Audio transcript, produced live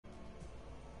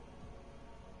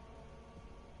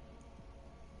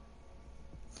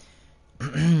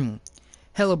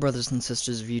Hello brothers and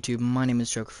sisters of YouTube, my name is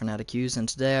Joker Fanatic Hughes, and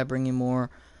today I bring you more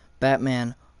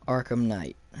Batman Arkham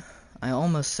Knight. I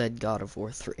almost said God of War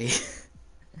 3.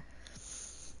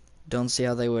 Don't see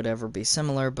how they would ever be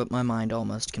similar, but my mind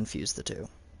almost confused the two.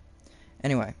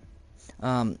 Anyway,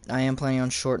 I am planning on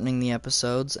shortening the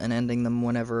episodes and ending them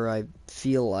whenever I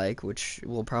feel like, which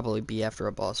will probably be after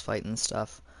a boss fight and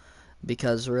stuff,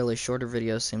 because really shorter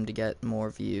videos seem to get more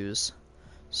views.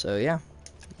 So yeah,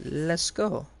 let's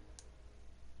go.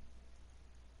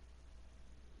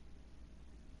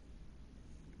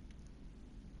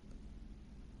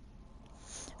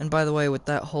 And by the way, with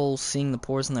that whole seeing the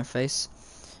pores in their face,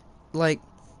 like,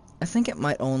 I think it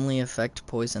might only affect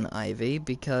Poison Ivy,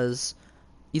 because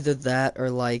either that or,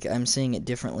 like, I'm seeing it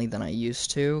differently than I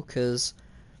used to, because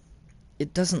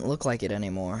it doesn't look like it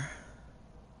anymore.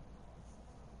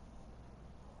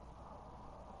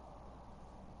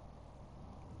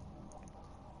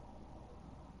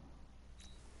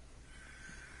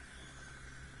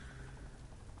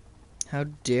 How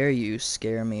dare you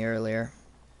scare me earlier?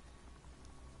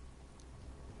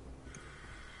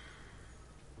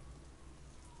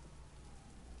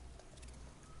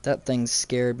 That thing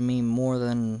scared me more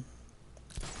than,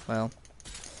 well,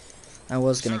 I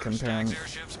was gonna compare him.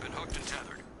 Airship's been hooked and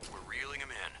tethered. We're reeling him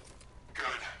in. Good.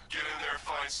 Get in there,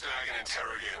 find Stag, and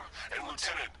interrogate him. And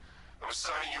Lieutenant, I'm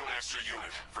assigning you an extra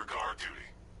unit for guard duty.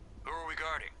 Who are we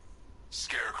guarding?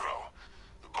 Scarecrow.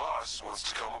 The boss wants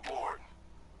to come aboard.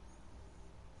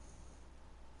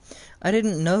 I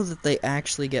didn't know that they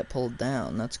actually get pulled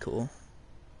down. That's cool.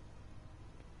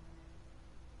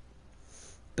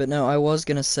 But no, I was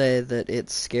gonna say that it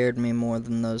scared me more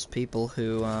than those people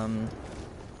who,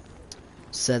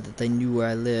 said that they knew where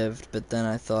I lived, but then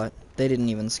I thought they didn't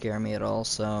even scare me at all,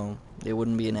 so it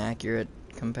wouldn't be an accurate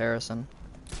comparison.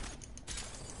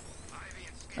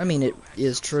 I mean, it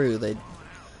is true,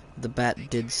 the bat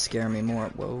did scare me more.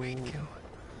 Whoa.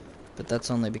 But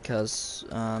that's only because,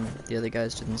 the other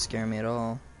guys didn't scare me at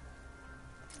all.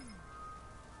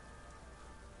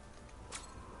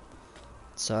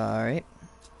 Sorry.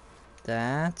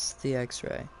 That's the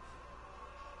X-ray.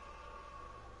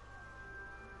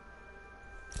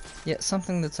 Yeah,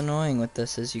 something that's annoying with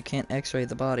this is you can't X-ray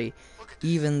the body,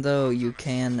 even though you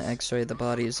can X-ray the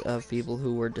bodies of people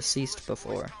who were deceased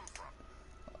before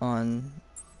on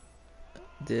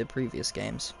the previous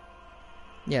games.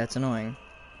 Yeah, it's annoying.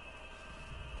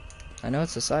 I know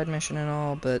it's a side mission and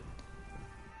all, but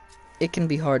it can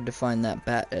be hard to find that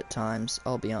bat at times,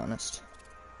 I'll be honest.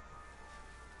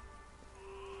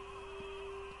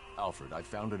 Alfred, I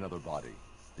found another body.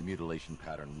 The mutilation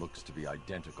pattern looks to be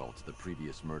identical to the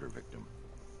previous murder victim.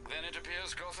 Then it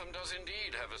appears Gotham does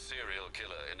indeed have a serial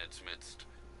killer in its midst.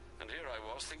 And here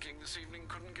I was thinking this evening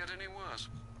couldn't get any worse.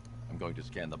 I'm going to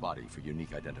scan the body for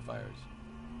unique identifiers.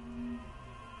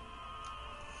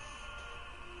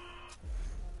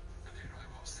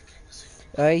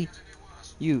 Hey,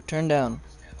 you, turn down.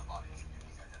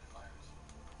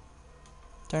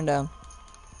 Turn down.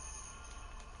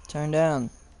 Turn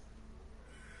down.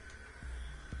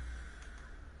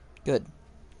 Good.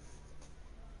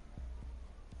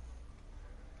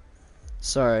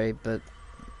 Sorry, but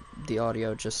the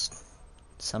audio just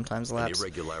sometimes lapses. An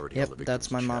irregularity Yep, on the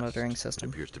that's my victim's monitoring chest. system.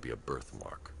 It appears to be a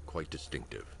birthmark, quite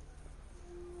distinctive.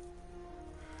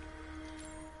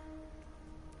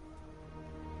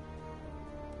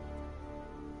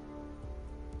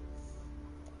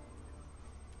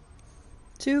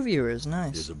 Two viewers,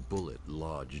 nice. There's a bullet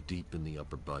lodged deep in the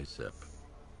upper bicep.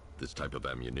 This type of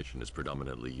ammunition is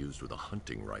predominantly used with a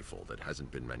hunting rifle that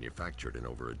hasn't been manufactured in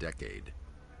over a decade.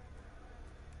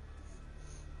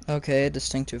 Okay, a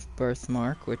distinctive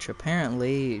birthmark, which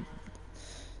apparently,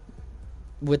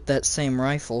 with that same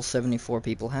rifle, 74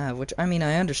 people have, which, I mean,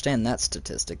 I understand that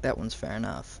statistic, that one's fair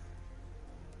enough.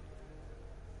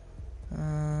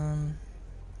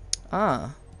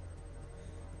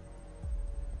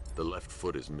 The left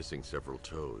foot is missing several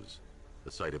toes. The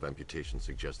site of amputation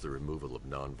suggests the removal of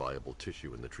non-viable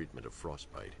tissue in the treatment of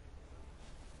frostbite.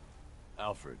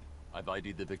 Alfred, I've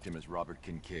ID'd the victim as Robert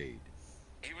Kincaid.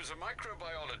 He was a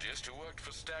microbiologist who worked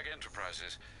for Stag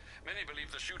Enterprises. Many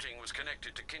believe the shooting was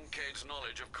connected to Kincaid's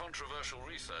knowledge of controversial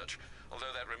research,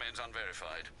 although that remains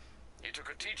unverified. He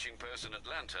took a teaching post in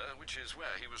Atlanta, which is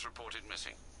where he was reported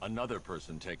missing. Another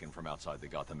person taken from outside the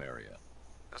Gotham area.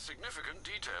 A significant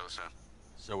detail, sir.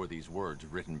 So are these words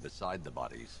written beside the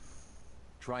bodies.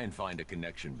 Try and find a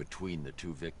connection between the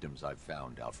two victims I've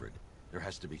found, Alfred. There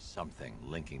has to be something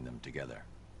linking them together.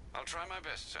 I'll try my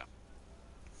best, sir.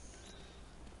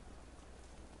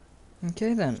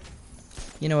 Okay then.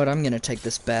 You know what, I'm gonna take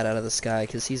this bat out of the sky,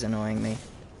 because he's annoying me.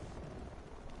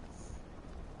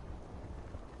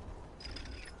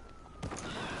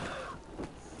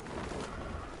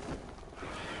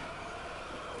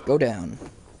 Go down.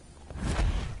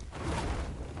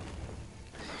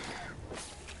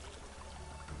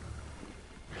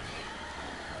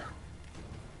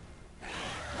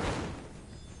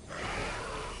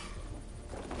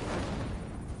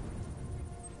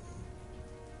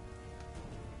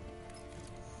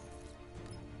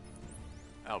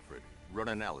 Alfred, run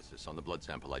analysis on the blood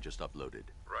sample I just uploaded.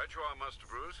 Right you are, Master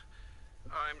Bruce.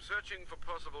 I'm searching for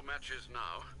possible matches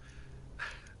now.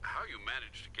 How you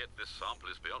managed to get this sample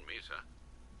is beyond me, sir.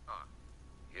 Ah,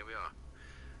 here we are.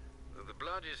 The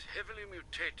blood is heavily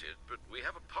mutated, but we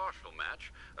have a partial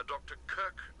match, a Dr.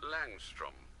 Kirk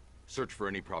Langstrom. Search for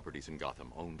any properties in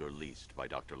Gotham owned or leased by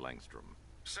Dr. Langstrom.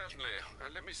 Certainly.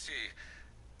 Let me see.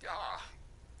 Ah,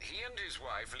 he and his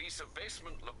wife lease a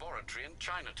basement laboratory in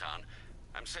Chinatown.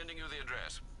 I'm sending you the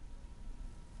address.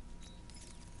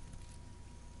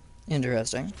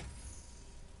 Interesting.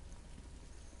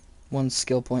 1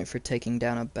 skill point for taking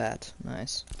down a bat.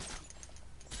 Nice.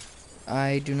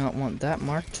 I do not want that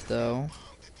marked, though.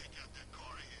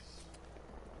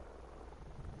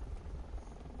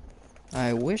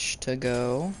 I wish to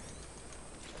go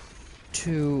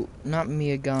to, not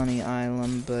Miyagani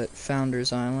Island, but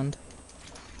Founders Island,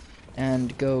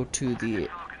 and go to the,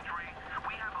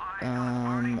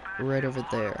 right over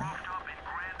there.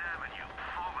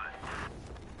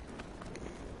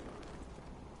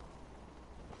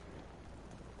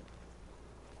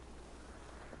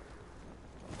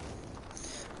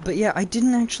 But yeah, I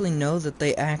didn't actually know that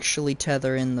they actually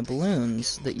tether in the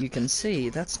balloons that you can see.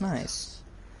 That's nice.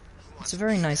 It's a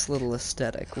very nice little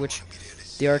aesthetic, which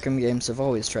the Arkham games have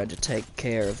always tried to take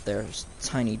care of their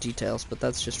tiny details, but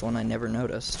that's just one I never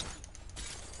noticed.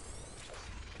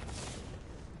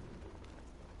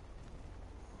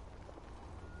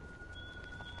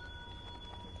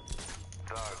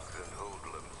 Thugs and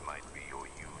hoodlums might be your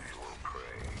usual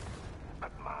prey,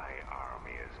 but my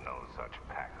army is no such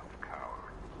pack of cowards.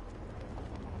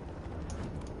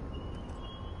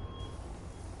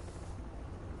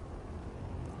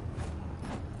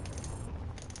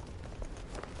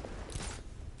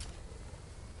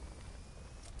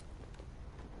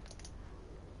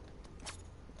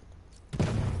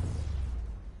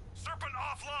 Serpent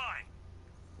offline!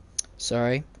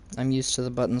 Sorry, I'm used to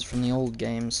the buttons from the old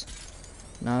games,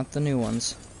 not the new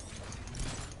ones.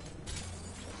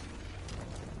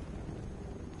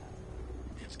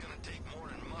 It's gonna take more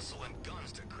than muscle and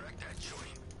guns to crack that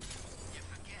joint. You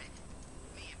forget,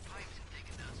 me and Pipes have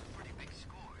taken down some pretty big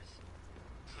scores.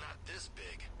 Not this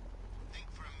big. Think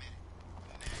for a minute.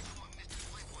 Imagine what Mr.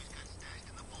 Playboy's got stashed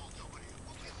in the vault over there.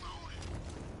 We'll be loaded.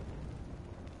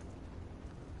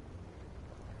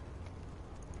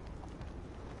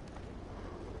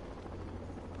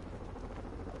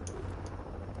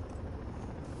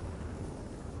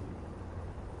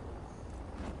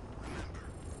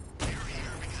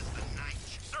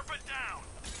 Serpent down!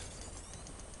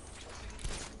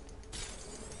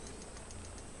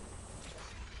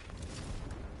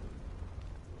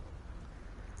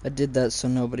 I did that so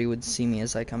nobody would see me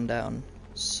as I come down.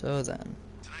 So then.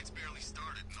 Tonight's barely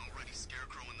started and already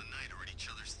Scarecrow and the Knight are at each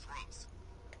other's throats.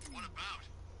 What about?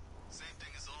 Same thing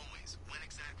as always. When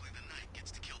exactly the Knight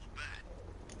gets to kill the Bat.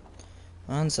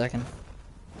 1 second.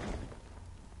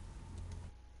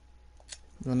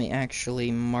 Let me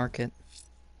actually mark it.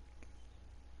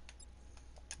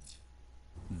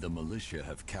 The militia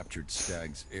have captured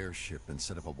Stag's airship and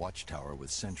set up a watchtower with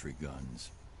sentry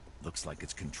guns. Looks like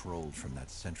it's controlled from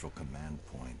that central command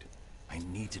point. I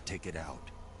need to take it out.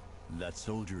 That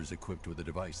soldier is equipped with a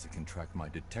device that can track my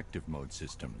detective mode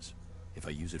systems. If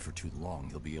I use it for too long,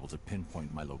 he'll be able to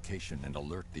pinpoint my location and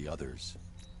alert the others.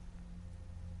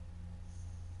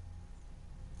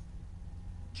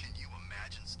 Can you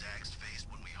imagine Stag's face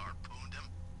when we harpooned him?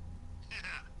 Yeah,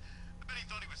 I bet he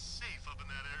thought he was safe up in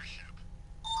that airship.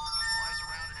 Who flies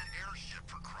around in an airship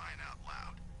for crying out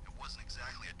loud? It wasn't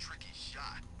exactly a tricky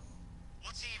shot.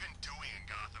 What's he even doing in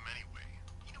Gotham anyway?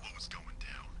 He knew what was going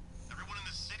down. Everyone in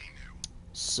the city knew.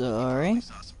 Sorry. He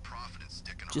saw some profit in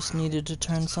sticking Just around. needed to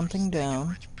turn Just something another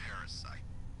down. stinking rich parasite.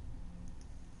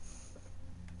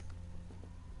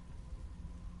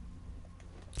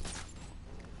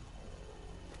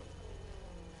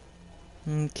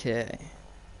 Okay.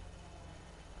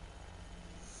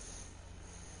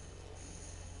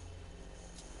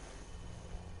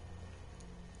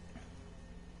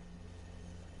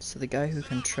 So the guy who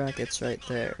can track it's right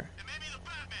there. It may be the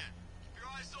Batman. Keep your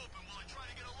eyes open while I try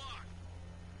to get a lock.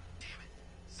 Damn it.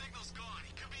 Signal's gone.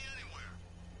 He could be anywhere.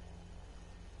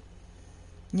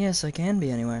 Yes, I can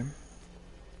be anywhere.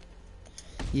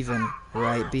 Even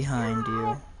right behind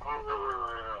you.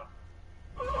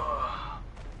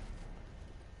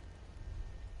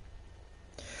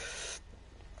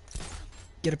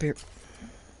 Get up here.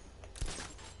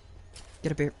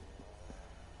 Get up here.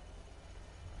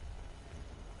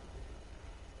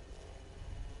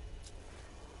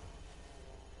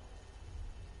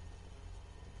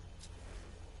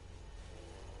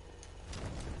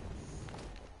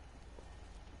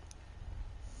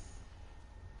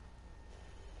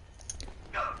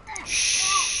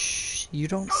 Shh. You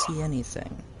don't see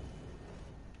anything.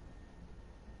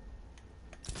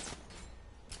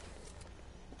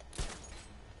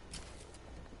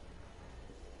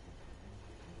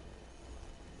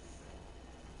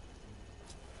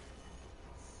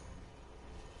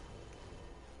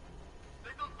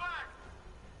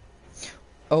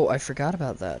 Oh, I forgot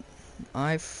about that.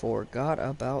 I forgot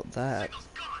about that.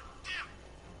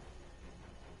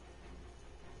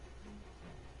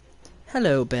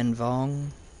 Hello, Ben Vong.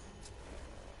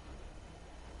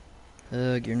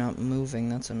 Ugh, you're not moving.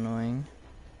 That's annoying.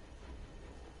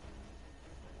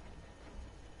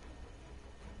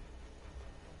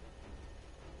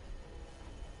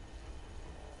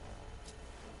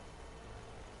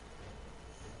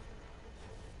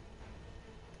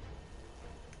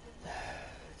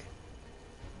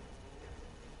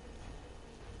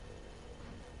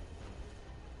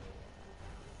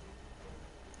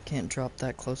 Can't drop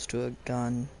that close to a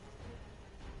gun.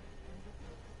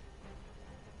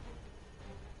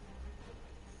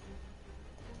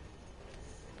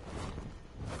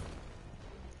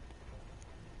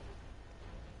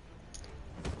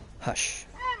 Hush.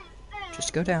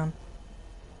 Just go down.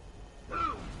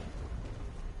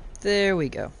 There we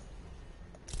go.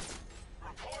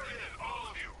 Report in, all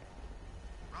of you.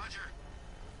 Roger.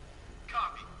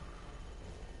 Copy.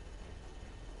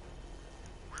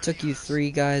 Took you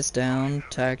 3 guys down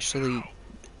to actually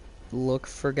look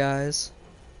for guys?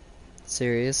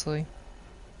 Seriously?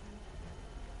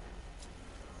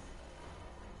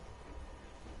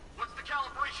 What's the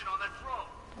calibration on that drone?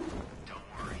 Don't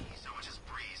worry, someone just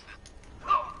breezed it.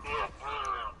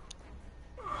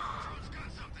 Drone's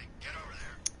got something. Get over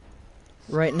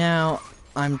there. Right now,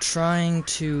 I'm trying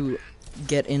to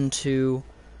get into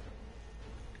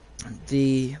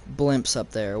the blimps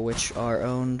up there, which are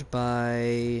owned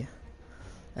by...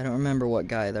 I don't remember what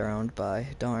guy they're owned by.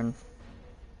 Darn.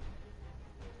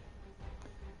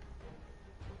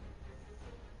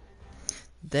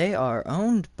 They are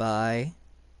owned by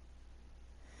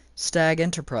Stag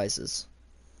Enterprises.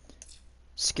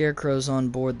 Scarecrow's on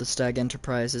board the Stag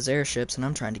Enterprises airships, and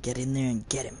I'm trying to get in there and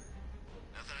get him.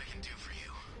 Nothing I can do for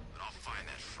you, but I'll find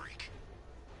that freak.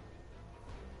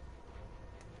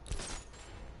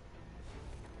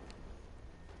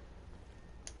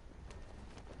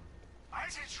 I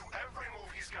teach you every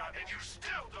move he's got, and you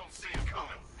still don't see him coming.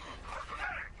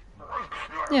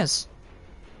 Pathetic. Yes.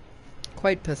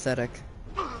 Quite pathetic.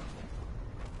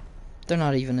 They're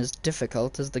not even as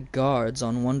difficult as the guards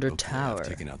on Wonder Okay, Tower. I've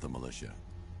taken out the militia.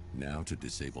 Now to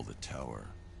disable the tower.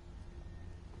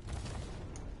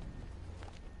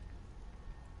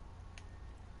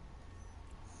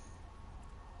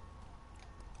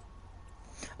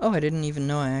 Oh, I didn't even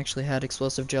know I actually had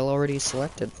explosive gel already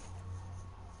selected.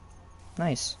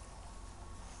 Nice.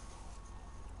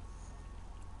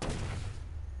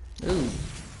 Ooh.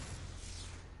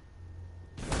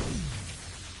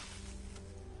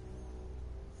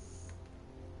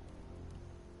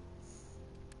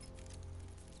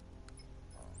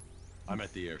 I'm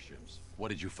at the airships. What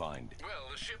did you find? Well,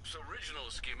 the ship's original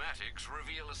schematics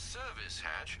reveal a service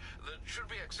hatch that should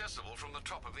be accessible from the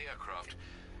top of the aircraft.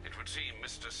 It would seem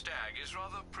Mr. Stagg is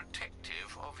rather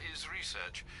protective of his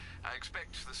research. I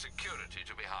expect the security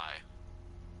to be high.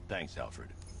 Thanks,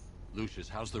 Alfred. Lucius,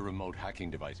 how's the remote hacking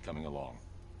device coming along?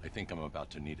 I think I'm about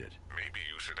to need it. Maybe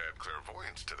you should add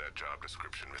clairvoyance to that job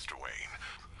description, Mr. Wayne.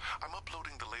 I'm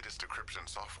uploading the latest decryption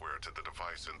software to the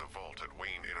device in the vault at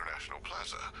Wayne International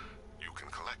Plaza. You can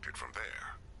collect it from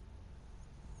there.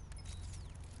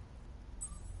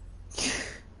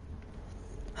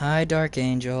 Hi, Dark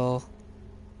Angel.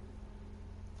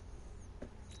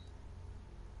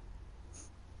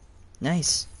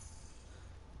 Nice.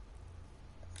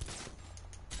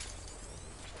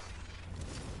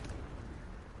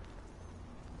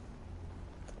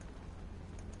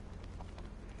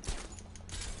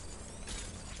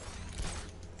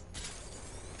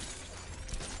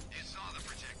 You saw the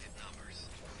projected numbers.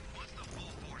 Once the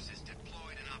full force is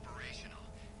deployed and operational,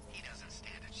 he doesn't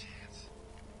stand a chance.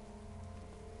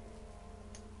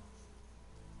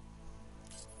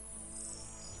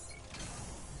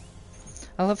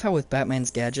 I love how with Batman's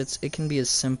gadgets, it can be as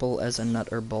simple as a nut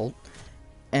or bolt,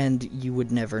 and you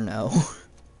would never know.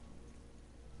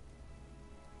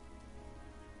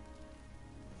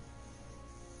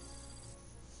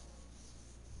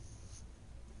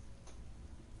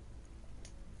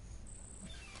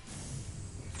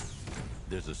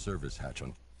 There's a service hatch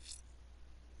on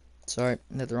Sorry,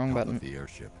 hit the wrong top button. of the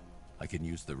airship. I can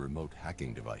use the remote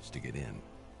hacking device to get in.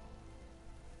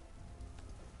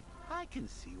 I can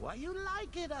see why you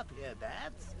like it up here,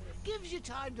 Bats. Gives you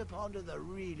time to ponder the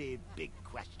really big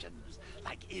questions,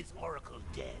 like is Oracle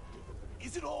dead?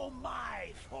 Is it all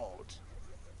my fault?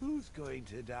 Who's going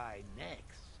to die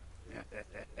next?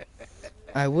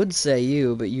 I would say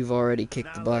you, but you've already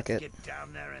kicked the Now bucket. let's get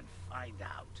down there and find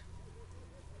out.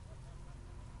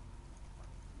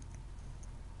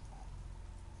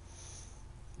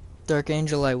 Dark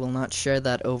Angel, I will not share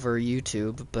that over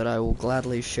YouTube, but I will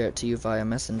gladly share it to you via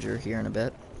Messenger here in a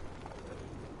bit.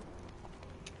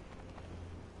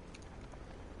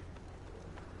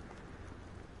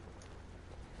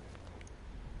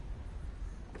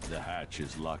 The hatch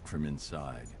is locked from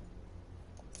inside.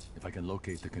 If I can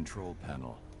locate the control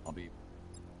panel, I'll be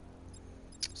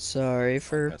Sorry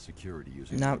for bypass security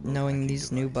using not the remote knowing hacking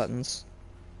these new device. buttons.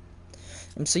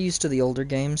 I'm so used to the older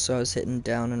games, so I was hitting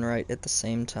down and right at the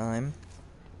same time.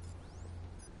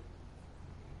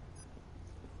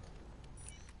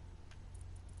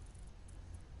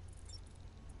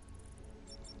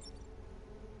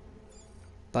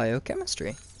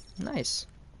 Biochemistry. Nice.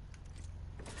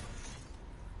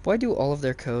 Why do all of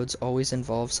their codes always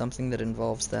involve something that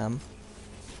involves them?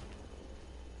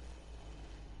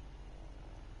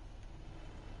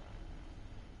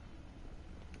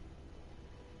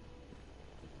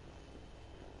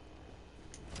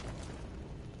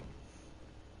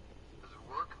 Does it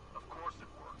work? Of course it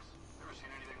works. Never seen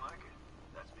anything like it.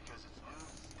 That's because it's new,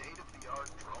 state-of-the-art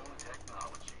drone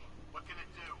technology. What can it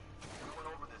do? We went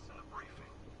over this in a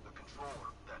briefing. The controller,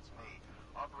 that's me,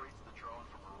 operates the drone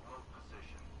from a remote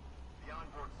position. The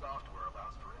onboard software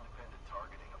allows for independent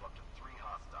targeting of up to 3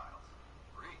 hostiles.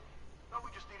 3? No,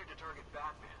 we just needed to target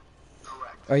Batman.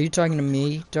 Correct. Are you talking to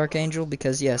me, Dark Angel?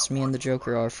 Because yes, me and the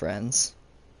Joker are friends.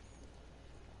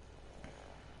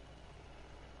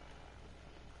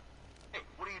 Hey,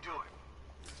 what are you doing?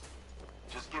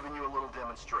 Just giving you a little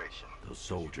demonstration. Those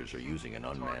soldiers are using an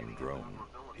unmanned drone.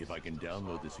 If I can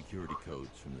download the security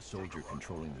codes from the soldier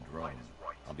controlling the drone,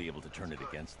 I'll be able to turn it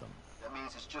against them. That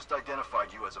means it's just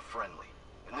identified you as a friendly.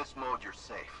 In this mode, you're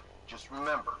safe. Just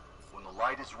remember, when the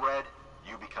light is red,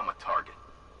 you become a target.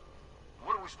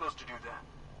 What are we supposed to do then?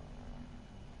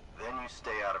 Then you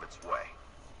stay out of its way.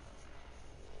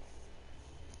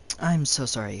 I'm so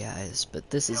sorry, guys, but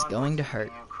this is going to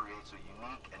hurt.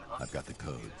 I've got the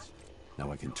codes.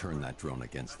 Now I can turn that drone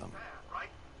against them. Right?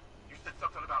 You said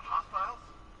something about hostiles?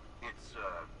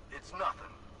 It's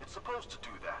nothing. It's supposed to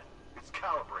do that. It's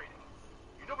calibrating.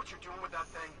 You know what you're doing with that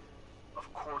thing?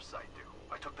 Of course I do.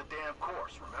 I took the damn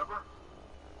course, remember?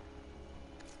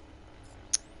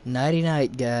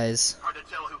 Nighty-night, guys. Hard to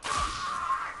tell who...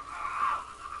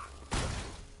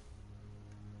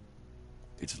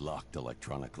 It's locked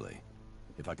electronically.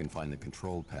 If I can find the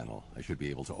control panel, I should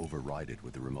be able to override it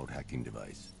with the remote hacking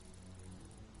device.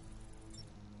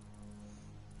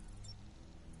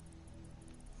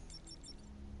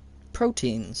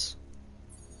 Proteins.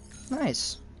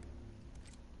 Nice.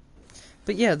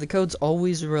 But yeah, the codes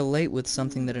always relate with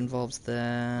something that involves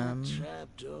them.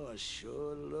 That trapdoor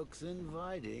sure looks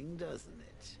inviting, doesn't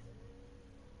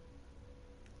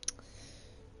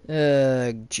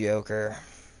it? Joker.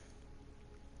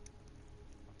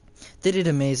 They did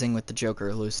amazing with the Joker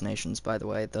hallucinations, by the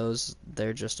way.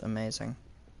 They're just amazing.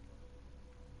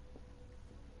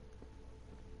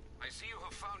 I see you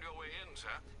have found your way in, sir.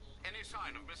 Any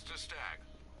sign of Mr. Stagg?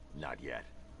 Not yet.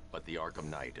 But the Arkham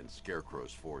Knight and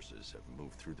Scarecrow's forces have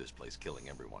moved through this place, killing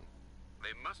everyone.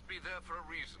 They must be there for a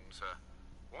reason, sir.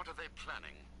 What are they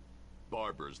planning?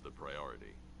 Barbara's the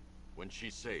priority. When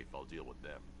she's safe, I'll deal with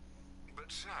them.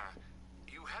 But, sir,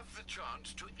 you have the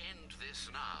chance to end this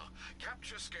now.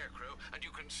 Capture Scarecrow, and you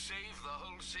can save the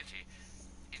whole city.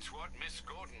 It's what Miss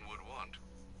Gordon would want.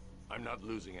 I'm not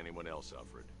losing anyone else,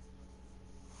 Alfred.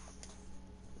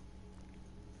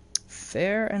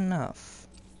 Fair enough.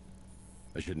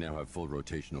 I should now have full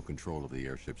rotational control of the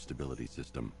airship's stability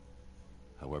system.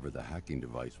 However, the hacking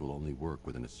device will only work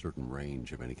within a certain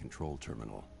range of any control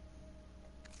terminal.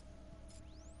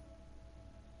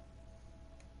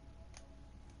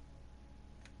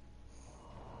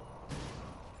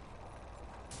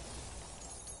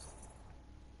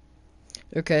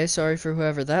 Okay, sorry for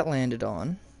whoever that landed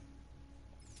on.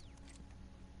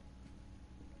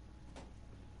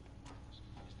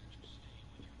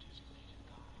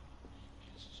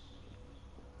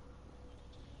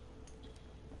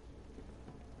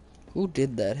 Who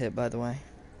did that hit, by the way?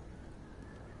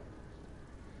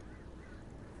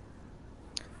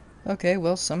 Okay,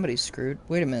 well, somebody's screwed.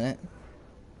 Wait a minute.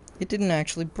 It didn't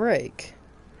actually break.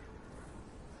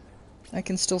 I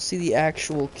can still see the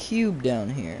actual cube down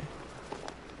here.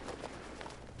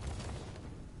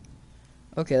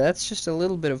 Okay, that's just a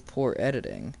little bit of poor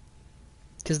editing.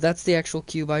 Because that's the actual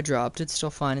cube I dropped. It's still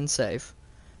fine and safe.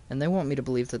 And they want me to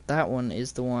believe that that one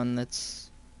is the one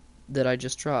that I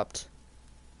just dropped.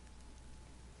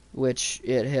 Which,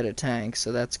 it hit a tank,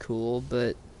 so that's cool,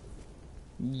 but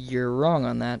you're wrong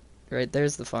on that. Right,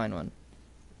 there's the fine one.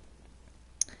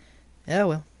 Yeah,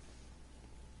 well.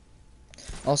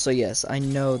 Also, yes, I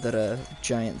know that a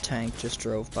giant tank just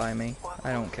drove by me.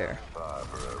 I don't care.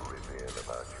 Barbara reveal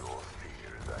about your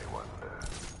fears, I wonder?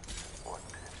 What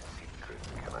secrets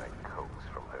can I coax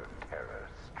from her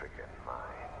terror-stricken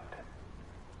mind?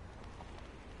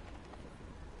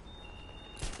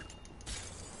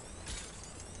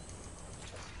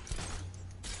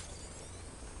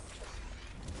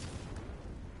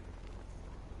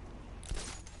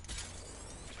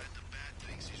 Bet the bat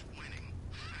thinks he's winning.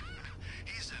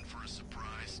 He's in for a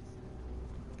surprise.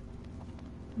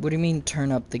 What do you mean,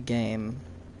 turn up the game?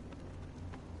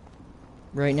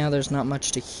 Right now, there's not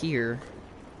much to hear.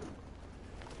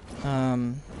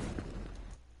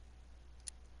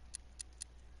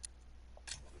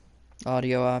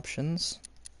 Audio options.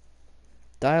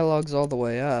 Dialogue's all the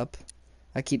way up.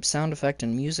 I keep sound effect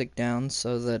and music down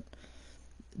so that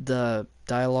the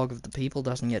dialogue of the people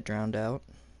doesn't get drowned out.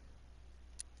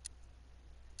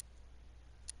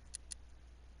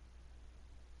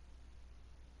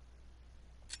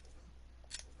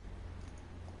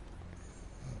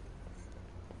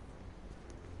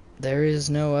 There is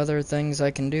no other things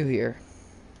I can do here.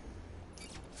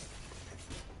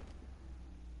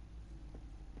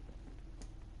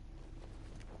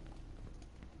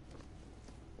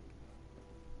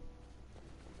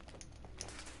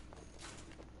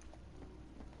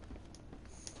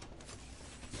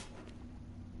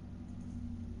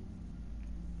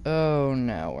 Oh,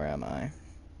 now where am I?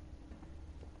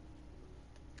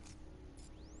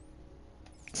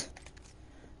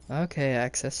 Okay,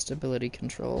 access stability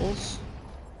controls.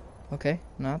 Okay,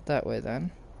 not that way then.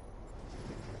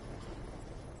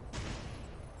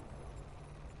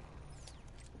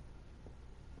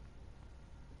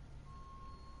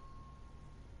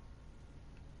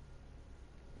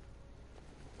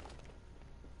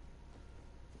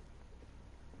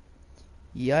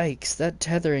 Yikes, that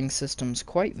tethering system's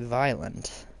quite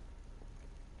violent.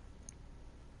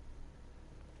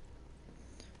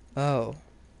 Oh.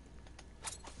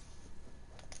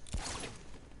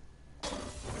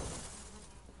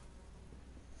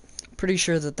 Pretty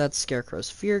sure that that's Scarecrow's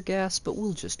fear gas, but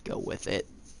we'll just go with it.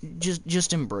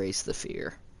 Just embrace the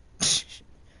fear.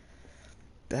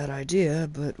 Bad idea,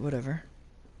 but whatever.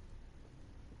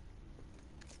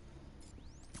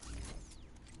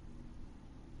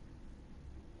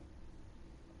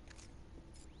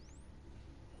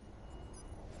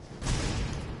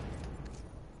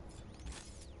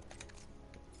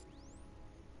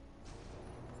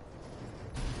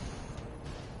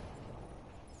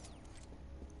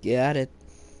 Got it.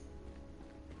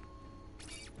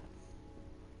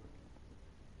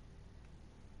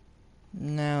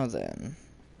 Now then.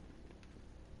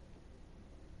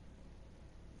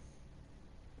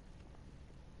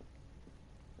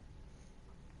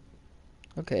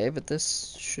 Okay, but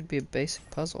this should be a basic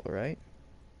puzzle, right?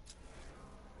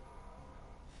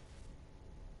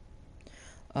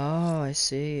 Oh, I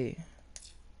see.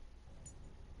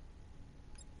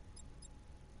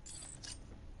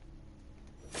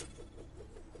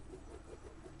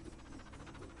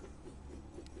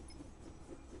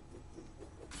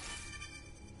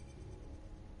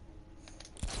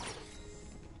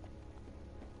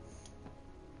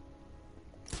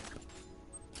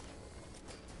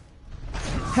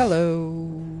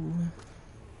 Hello.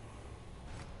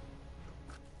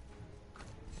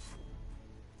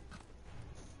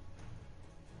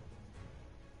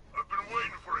 I've been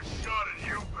waiting for a shot at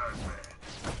you,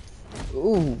 Batman.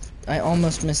 Ooh, I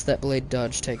almost missed that blade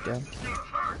dodge takedown. It's gonna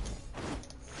hurt.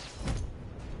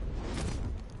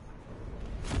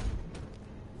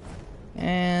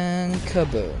 And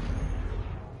kaboom.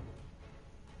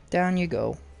 Down you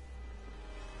go.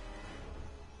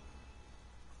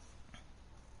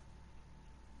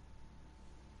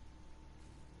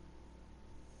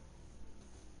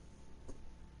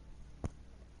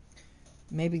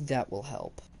 Maybe that will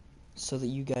help, so that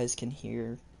you guys can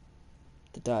hear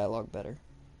the dialogue better.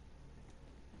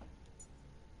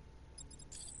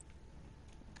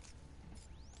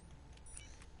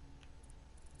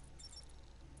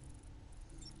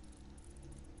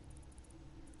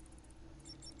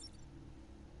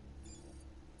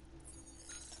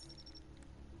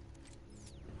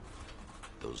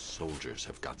 Those soldiers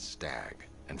have got Stag.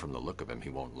 And from the look of him, he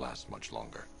won't last much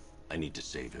longer. I need to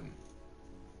save him.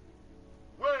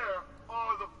 Where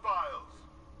are the files?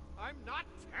 I'm not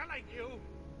telling you.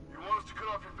 You want us to cut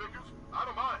off your fingers? I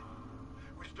don't mind.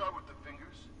 We start with the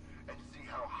fingers and see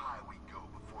how high we go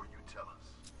before you tell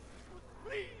us.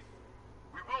 Please.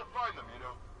 We will find them, you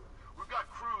know. We've got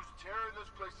crews tearing this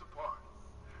place apart.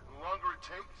 And the longer it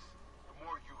takes, the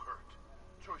more you hurt.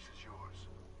 Choice is yours.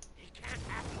 He can't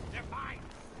have them. They're mine.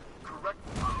 Correct?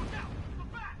 Oh, no! The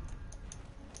bat!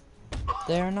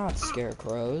 They are not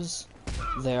scarecrows.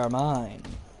 They are mine.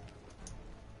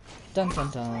 Dun dun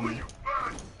dun.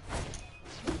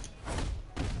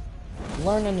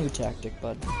 Learn a new tactic,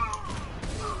 bud.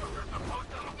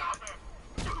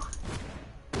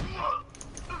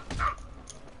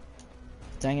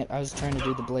 Dang it, I was trying to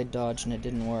do the blade dodge and it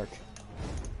didn't work.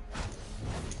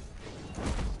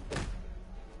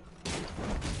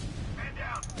 Man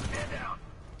down! Man down!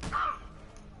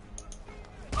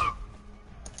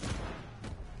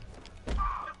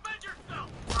 Defend yourself!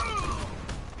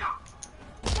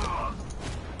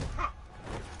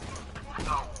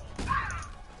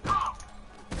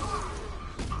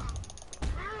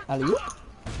 Alley-oop.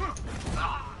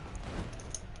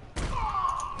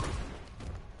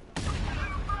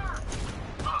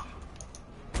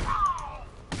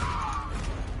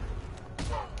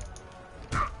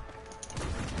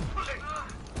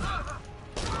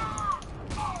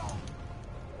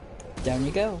 Down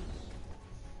you go.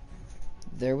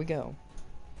 There we go.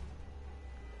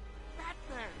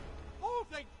 Batman! Oh,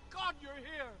 thank God you're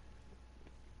here!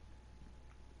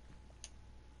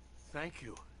 Thank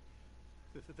you.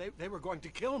 They were going to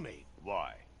kill me.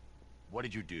 Why? What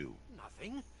did you do?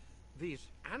 Nothing. These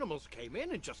animals came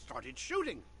in and just started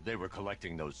shooting. They were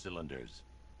collecting those cylinders.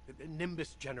 The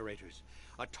Nimbus generators.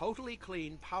 A totally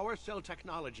clean power cell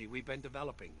technology we've been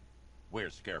developing.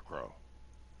 Where's Scarecrow?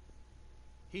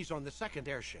 He's on the second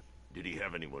airship. Did he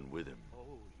have anyone with him?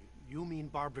 Oh, you mean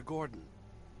Barbara Gordon?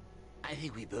 I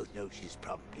think we both know she's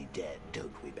probably dead,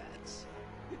 don't we, Bats?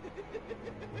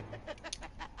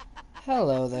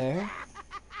 Hello there.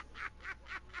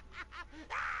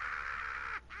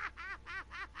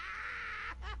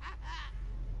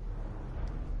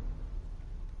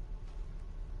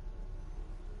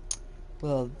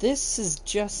 Well, this is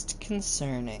just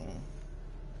concerning.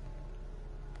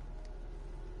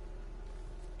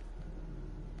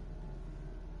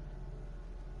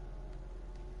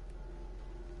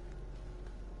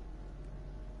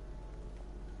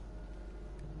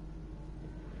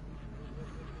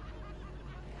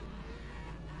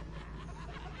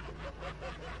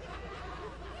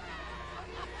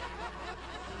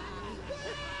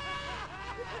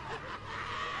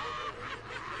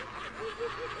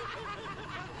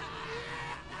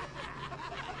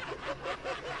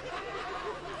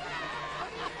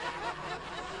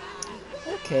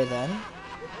 Okay then.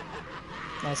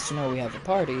 Nice to know we have a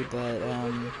party, but,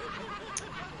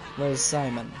 where's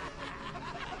Simon?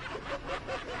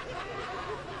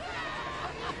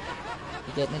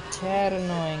 You're getting a tad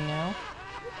annoying now.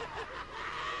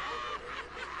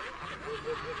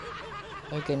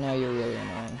 Okay, now you're really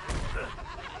annoying.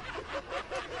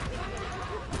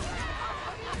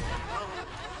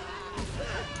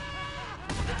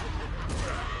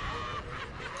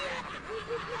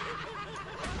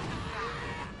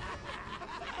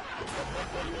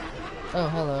 Oh,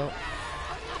 hello.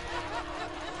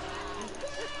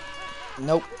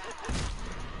 Nope.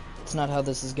 It's not how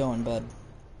this is going, bud.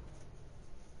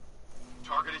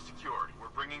 Target is secured. We're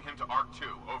bringing him to Arc 2.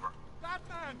 Over.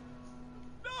 Batman!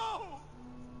 No!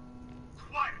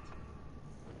 Quiet!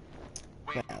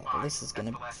 Wait, Well, this is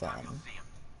gonna be fun.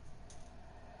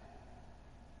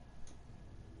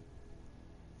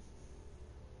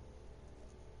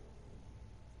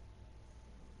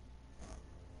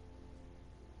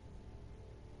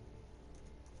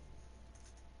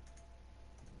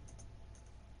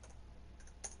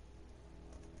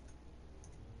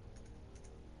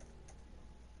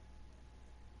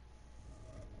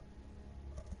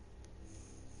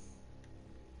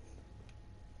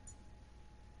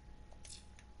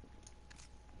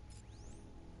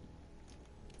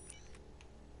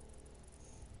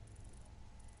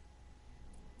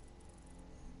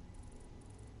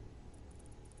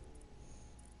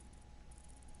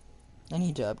 I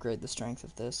need to upgrade the strength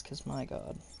of this, because my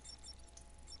god.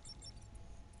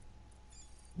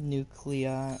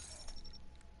 Nuclei.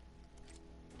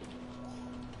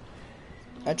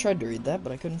 I tried to read that,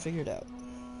 but I couldn't figure it out.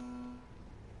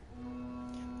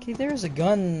 Okay, there's a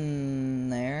gun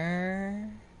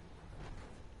there.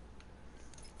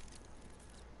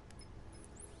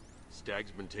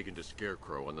 Stag's been taken to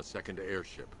Scarecrow on the second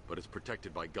airship, but is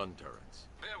protected by gun turrets.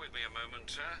 Bear with me a moment,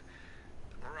 sir.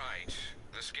 Right.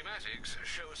 The schematics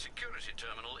show a security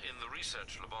terminal in the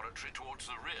research laboratory towards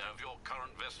the rear of your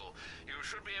current vessel. You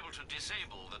should be able to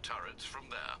disable the turrets from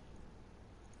there.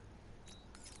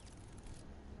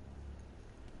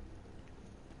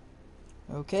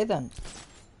 Okay then.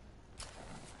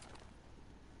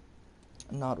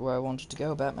 Not where I wanted to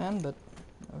go, Batman, but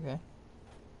okay.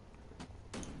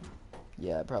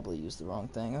 Yeah, I probably used the wrong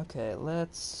thing. Okay,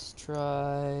 let's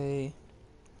try...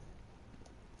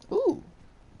 Ooh!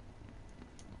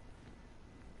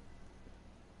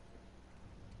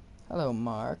 Hello,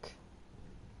 Mark.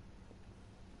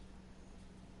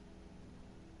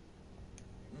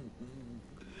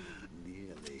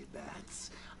 Nearly,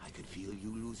 Bats. I could feel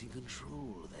you losing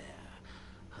control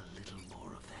there. A little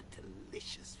more of that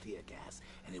delicious fear gas,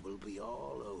 and it will be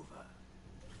all over.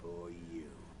 For you.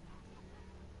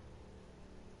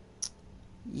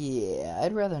 Yeah,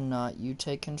 I'd rather not you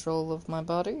take control of my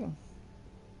body.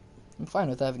 I'm fine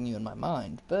with having you in my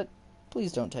mind, but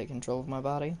please don't take control of my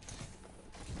body.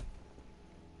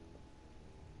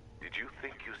 Did you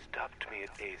think you stopped me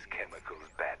at Ace Chemicals,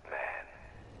 Batman?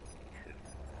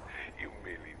 You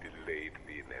merely delayed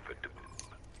the inevitable.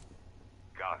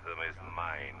 Gotham is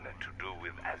mine to do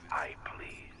with as I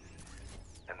please.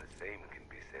 And the same can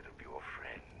be said of your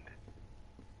friend.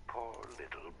 Poor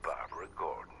little Barbara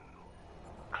Gordon.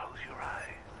 Close your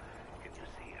eyes. Can you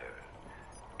see her?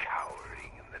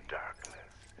 Cowering in the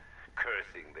darkness,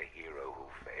 cursing the hero who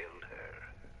failed her.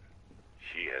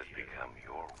 She has become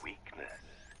your weakness,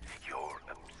 your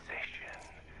obsession,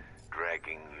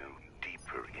 dragging you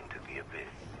deeper into the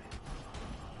abyss.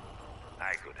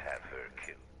 I could have her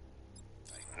killed.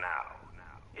 Now,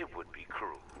 it would be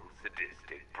cruel,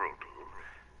 sadistic, brutal,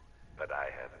 but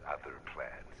I have other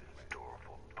plans in store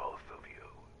for both of you.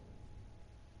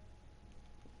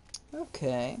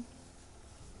 Okay.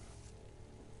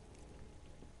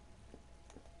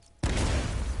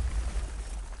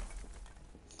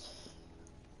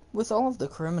 With all of the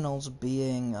criminals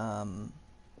being,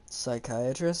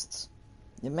 psychiatrists,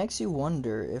 it makes you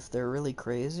wonder if they're really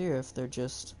crazy or if they're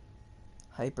just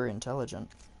hyper intelligent.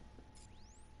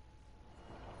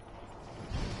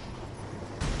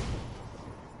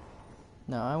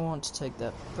 Now I want to take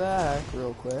that back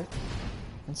real quick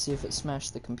and see if it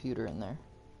smashed the computer in there.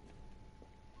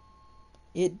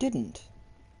 It didn't.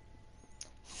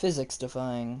 Physics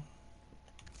defying.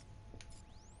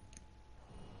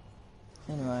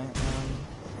 Anyway,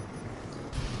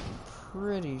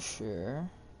 pretty sure.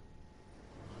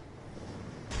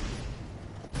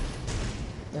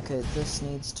 Okay, this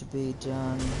needs to be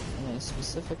done in a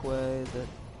specific way that...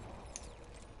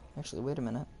 Actually, wait a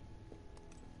minute.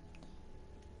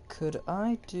 Could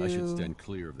I do... I should stand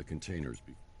clear of the containers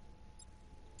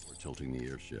before tilting the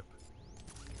airship.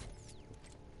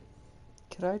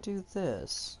 Could I do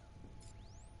this?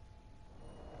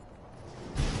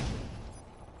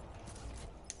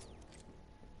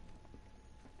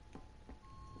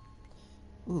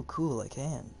 Ooh, cool, I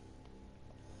can.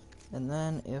 And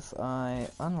then if I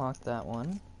unlock that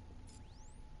one,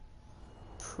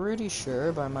 pretty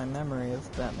sure by my memory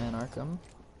of Batman Arkham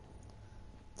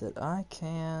that I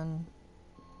can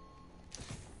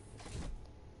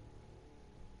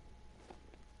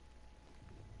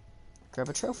grab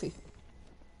a trophy.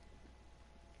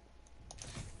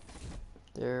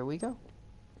 There we go.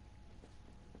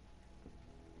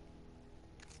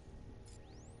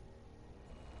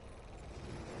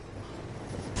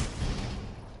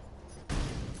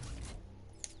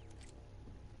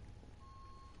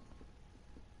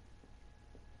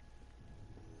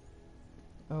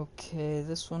 Okay,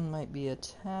 this one might be a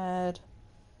tad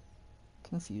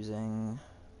confusing.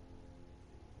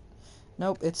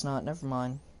 Nope, it's not. Never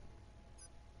mind.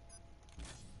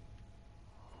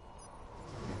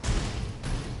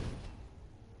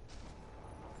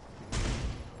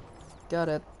 Got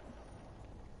it.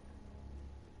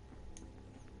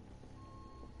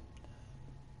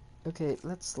 Okay,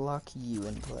 let's lock you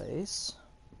in place.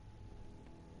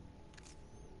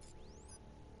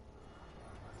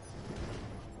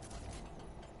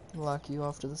 Lock you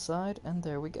off to the side, and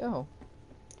there we go.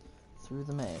 Through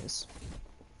the maze.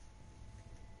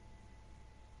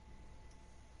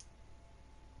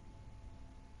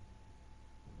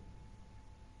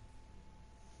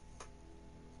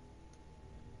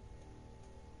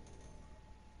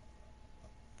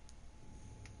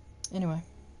 Anyway.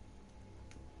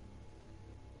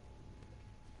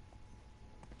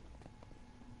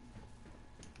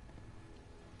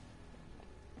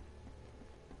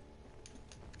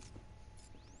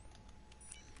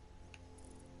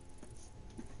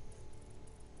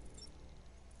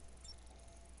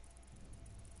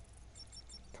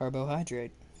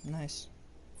 Carbohydrate. Nice.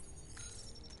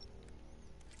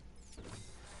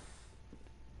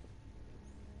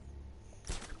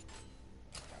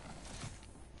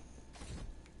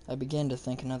 I began to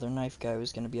think another knife guy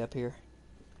was going to be up here.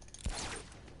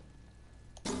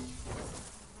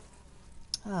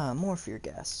 Ah, more fear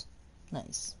gas.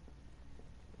 Nice.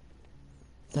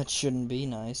 That shouldn't be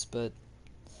nice, but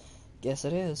guess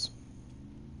it is.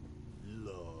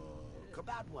 Look,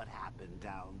 about what happened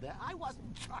down there, I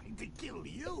wasn't trying to kill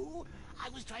you. I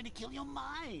was trying to kill your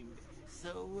mind.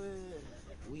 So,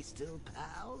 we still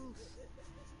pals?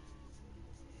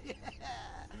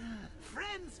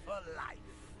 Friends for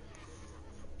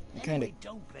life. Anyway,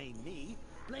 don't blame me.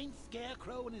 Blame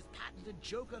Scarecrow and his patented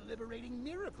Joker-liberating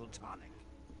miracle tonic.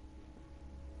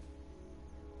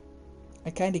 I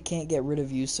kinda can't get rid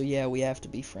of you, so yeah, we have to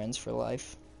be friends for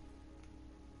life.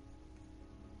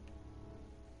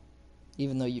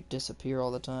 Even though you disappear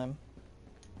all the time.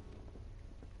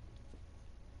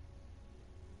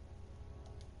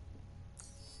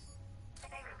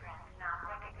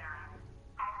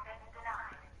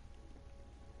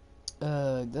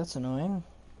 That's annoying.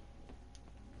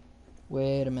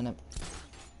 Wait a minute.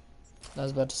 I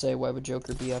was about to say, why would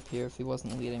Joker be up here if he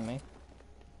wasn't leading me?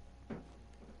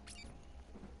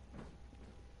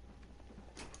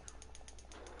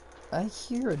 I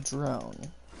hear a drone.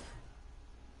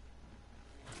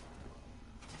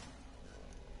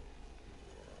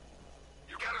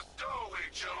 You got a stowaway,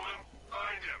 gentlemen.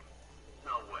 Find him.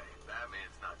 No way.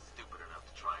 Batman's not stupid enough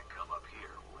to try and come up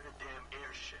here. We're in a damn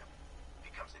airship.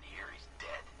 If he comes in here, he's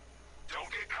dead. Don't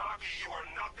get cocky. You are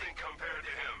nothing compared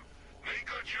to him. Make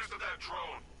good use of that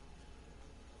drone.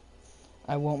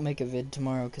 I won't make a vid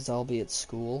tomorrow because I'll be at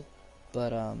school, but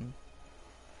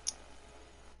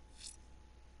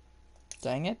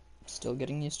dang it, still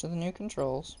getting used to the new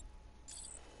controls.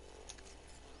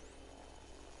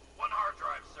 One hard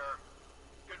drive, sir.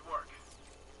 Good work.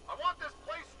 I want this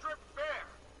place stripped bare.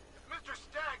 If Mr.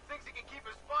 Stagg thinks he can keep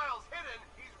his files hidden,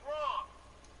 he's wrong.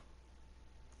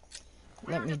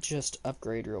 Let me just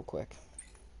upgrade real quick,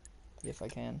 if I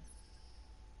can.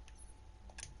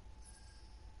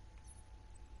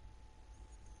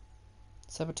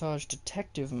 Sabotage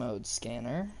detective mode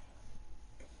scanner.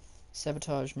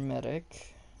 Sabotage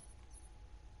medic.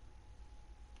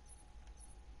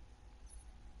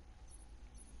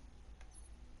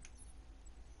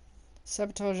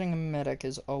 Sabotaging a medic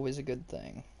is always a good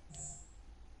thing.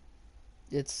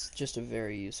 It's just a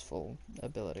very useful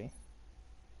ability.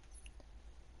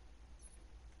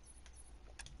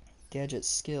 Gadget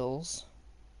skills.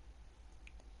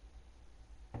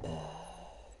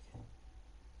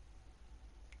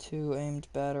 2 aimed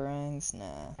batarangs?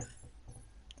 Nah.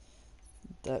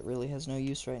 That really has no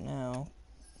use right now.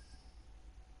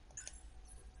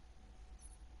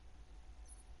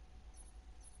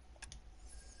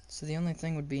 So the only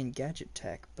thing would be in gadget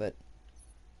tech, but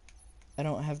I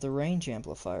don't have the range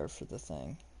amplifier for the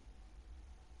thing.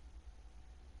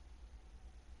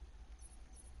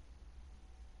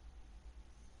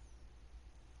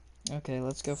 Okay,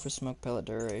 let's go for smoke pellet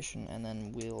duration, and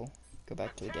then we'll go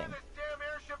back to the game.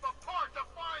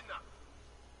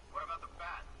 What about the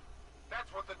bat?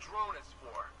 That's what the drone is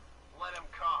for. Let him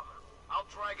come. I'll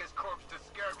drag his corpse to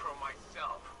Scarecrow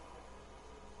myself.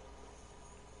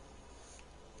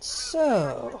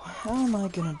 So, how am I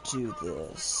gonna do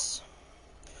this?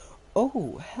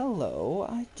 Oh, hello.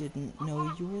 I didn't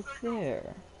know you were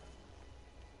there.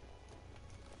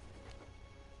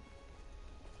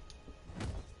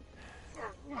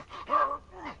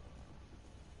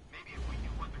 Maybe if we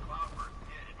knew what the Cloudburst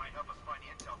did, it might help us find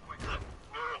intel quicker.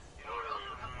 You know what else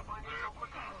would help us find intel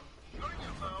quicker? Shooting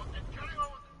your mouth and getting on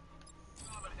with the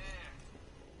job at hand.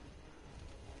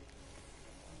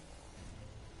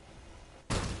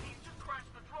 He's just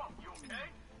crashed the drone. You okay?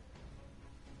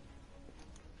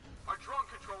 Our drone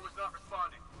controller's not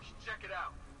responding. We should check it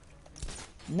out.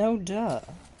 No duh.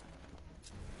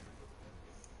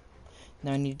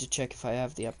 Now I need to check if I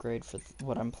have the upgrade for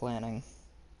what I'm planning.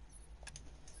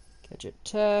 Gadget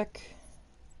tech.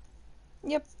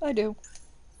 Yep, I do.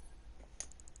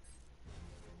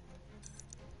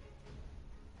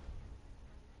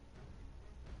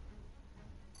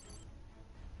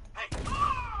 Hey! You!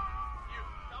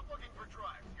 Stop looking for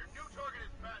drive. Your new target is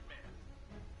Batman.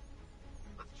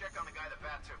 Let's check on the guy the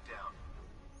bat took down.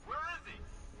 Where is he?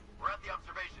 We're at the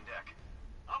observation deck.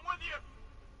 I'm with you!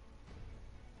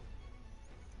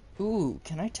 Ooh,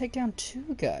 can I take down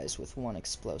 2 guys with 1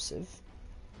 explosive?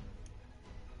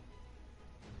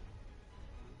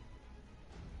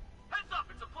 Heads up!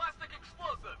 It's a plastic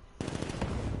explosive!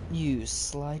 You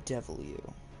sly devil,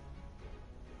 you.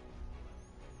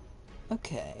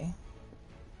 Okay.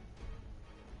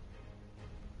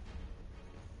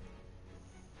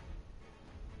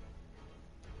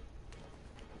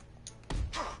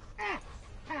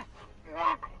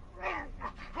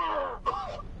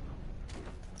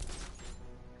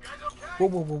 Whoa,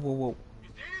 whoa, whoa, whoa, whoa.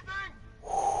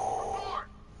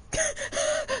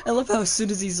 I love how as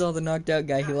soon as he saw the knocked out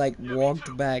guy, he like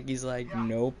walked back. He's like,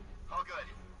 nope. All good.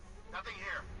 Nothing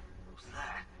here. What's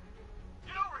that?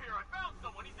 Get over here. I found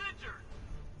someone. He's injured.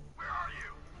 Where are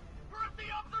you? We're at the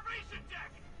observation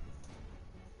deck.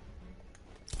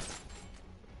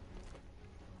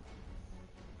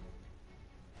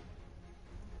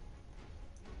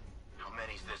 How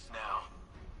many's this now?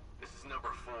 This is number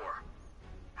 4.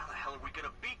 How the hell are we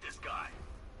gonna beat this guy?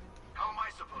 How am I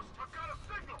supposed to? I've got a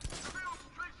signal. Surveillance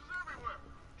traces everywhere.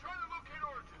 Trying to locate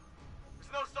origin. There's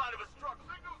no sign of a struck.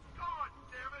 Signal's gone,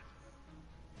 damn it.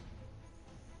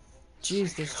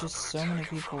 Jeez, there's just so many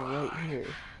people right here.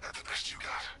 That's the best you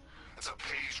got. That's a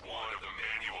page 1 of the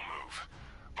manual move.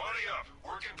 Buddy up.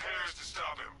 Work in pairs to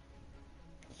stop him.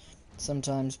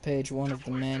 Sometimes page 1 of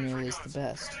the manual is the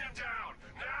best. Gun him down.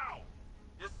 Now.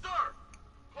 Yes, sir.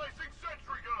 Placing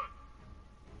sentry gun.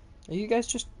 Are you guys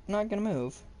just not gonna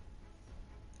move?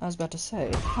 I was about to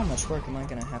say, how much work am I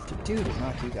gonna have to do to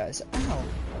knock you guys out?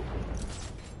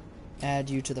 Add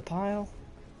you to the pile?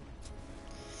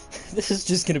 This is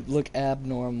just gonna look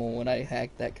abnormal when I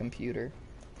hack that computer.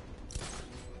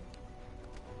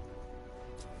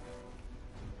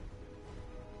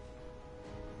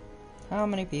 How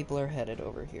many people are headed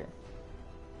over here?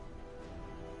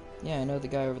 Yeah, I know the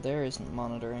guy over there isn't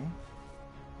monitoring.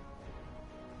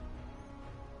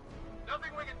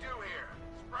 Nothing we can do here.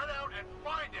 Spread out and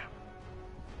find him.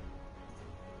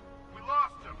 We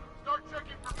lost him. Start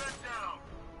checking for men down.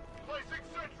 Placing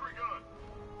sentry gun.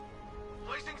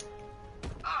 Placing...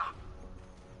 Ah!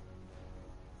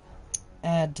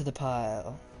 Add to the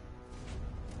pile.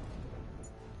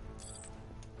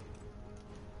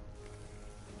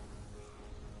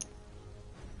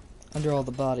 Under all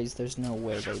the bodies, there's no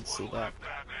way they'd see that.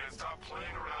 Batman, stop playing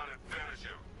around and finish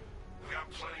him. We got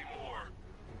plenty more.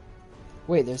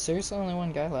 Wait, there's seriously only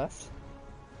one guy left?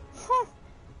 Huh.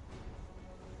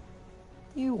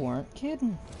 You weren't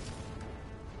kidding.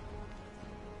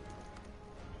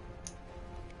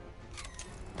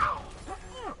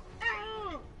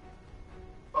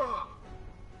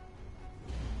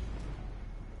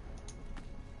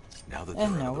 Now that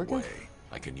And they're now out we're of the good. way,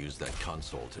 I can use that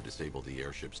console to disable the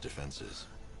airship's defenses.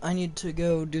 I need to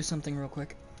go do something real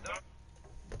quick.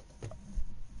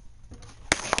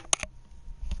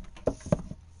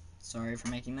 Sorry for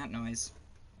making that noise.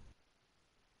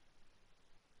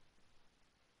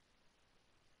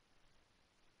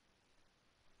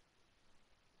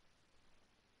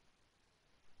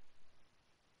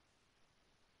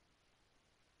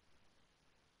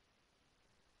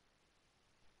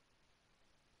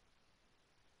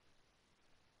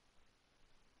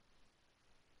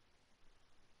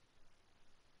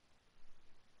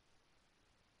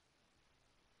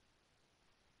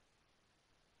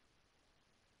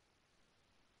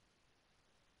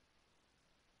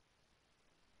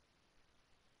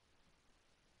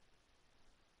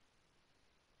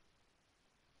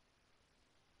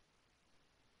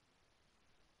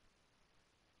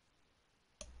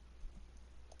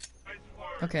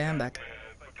 Okay, I'm back.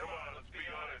 But come on, let's be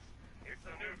honest. It's the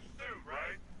new suit,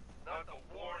 right? Not the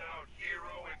worn-out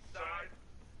hero inside?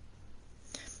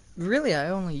 Really, I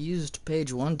only used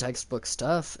page 1 textbook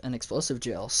stuff and explosive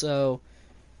gel, so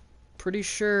pretty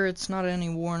sure it's not any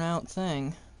worn out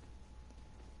thing.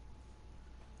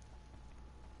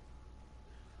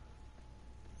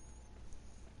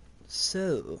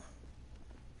 So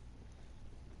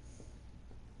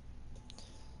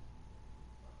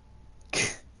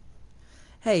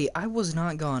hey, I was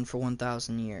not gone for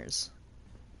 1,000 years.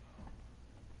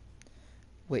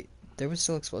 Wait, there was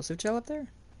still explosive gel up there?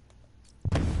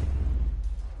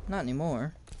 Not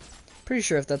anymore. Pretty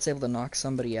sure if that's able to knock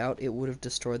somebody out, it would have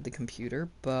destroyed the computer,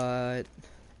 but...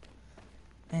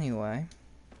 Anyway.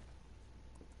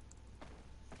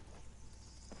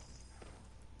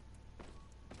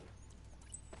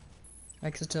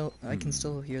 I can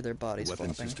still hear their bodies The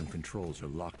weapon flopping. system controls are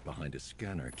locked behind a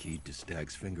scanner keyed to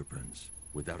Stag's fingerprints.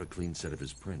 Without a clean set of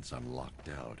his prints, I'm locked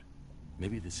out.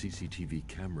 Maybe the CCTV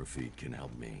camera feed can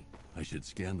help me. I should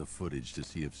scan the footage to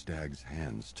see if Stag's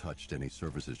hands touched any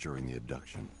surfaces during the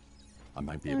abduction. I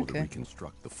might be able to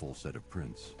reconstruct the full set of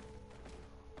prints.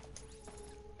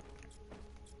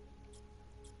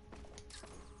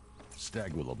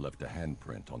 Stag will have left a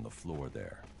handprint on the floor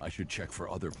there. I should check for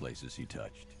other places he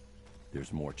touched.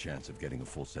 There's more chance of getting a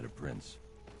full set of prints.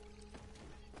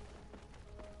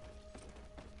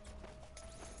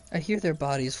 I hear their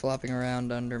bodies flopping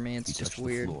around under me. It's He just touched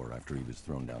weird. the floor after he was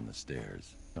thrown down the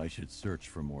stairs. I should search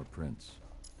for more prints.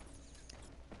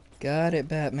 Got it,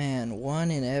 Batman.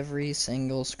 One in every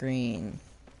single screen.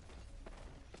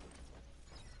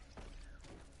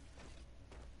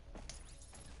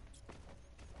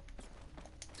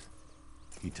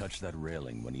 He touched that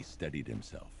railing when he steadied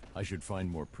himself. I should find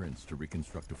more prints to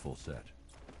reconstruct a full set.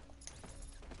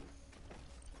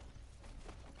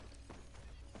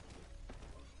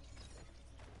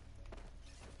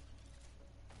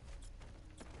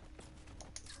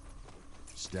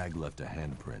 Stag left a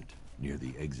handprint near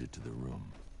the exit to the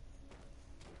room.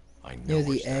 I know Near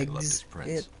where the Stag left his eggs.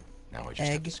 prints. Now I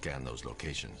just have to scan those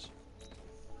locations.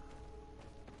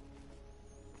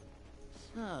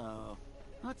 So,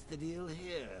 what's the deal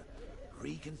here?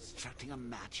 Reconstructing a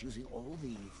match using all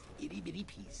these itty-bitty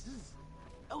pieces?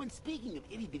 Oh, and speaking of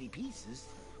itty-bitty pieces,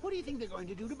 what do you think they're going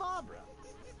to do to Barbara?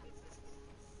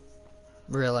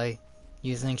 Really?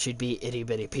 You think she'd be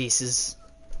itty-bitty pieces?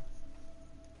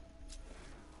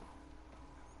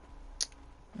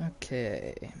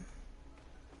 Okay.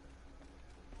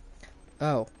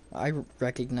 Oh, I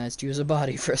recognized you as a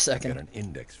body for a Got second. an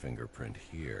index fingerprint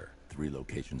here. 3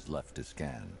 locations left to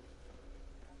scan.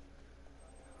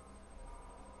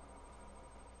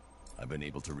 I've been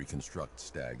able to reconstruct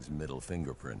Stag's middle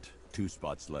fingerprint. 2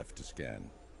 spots left to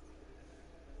scan.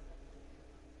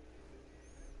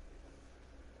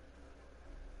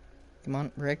 Come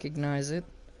on, recognize it.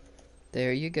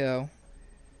 There you go.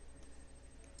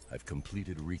 I've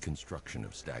completed reconstruction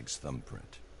of Stag's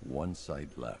thumbprint. 1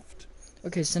 site left.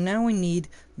 Okay, so now we need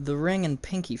the ring and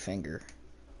pinky finger.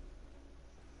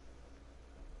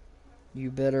 You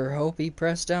better hope he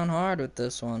pressed down hard with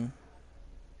this one.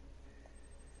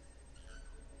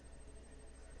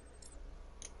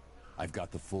 I've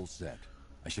got the full set.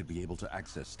 I should be able to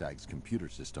access Stag's computer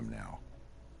system now.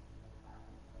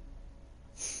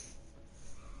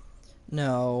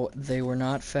 No, they were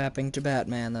not fapping to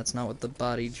Batman. That's not what the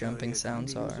body jumping So you're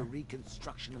sounds going to use are. a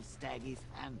reconstruction of Staggy's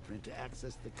handprint to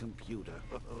access the computer.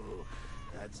 Oh,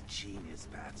 that's genius,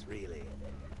 Bats, really.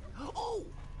 Oh,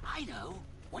 I know.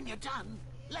 When you're done,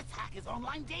 let's hack his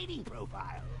online dating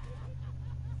profile.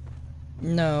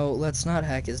 No, let's not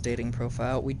hack his dating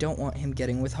profile. We don't want him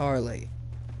getting with Harley.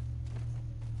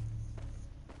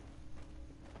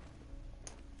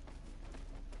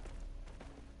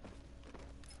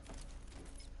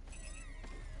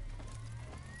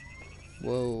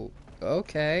 Whoa,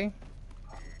 okay.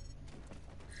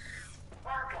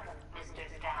 Welcome,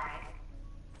 Mr. Stagg.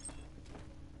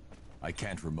 I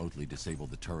can't remotely disable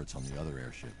the turrets on the other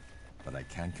airship, but I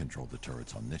can control the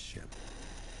turrets on this ship.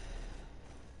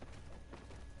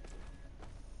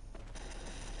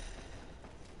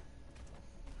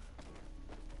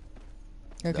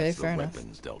 Okay, That's fair the enough.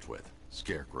 weapons dealt with.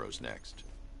 Scarecrow's next.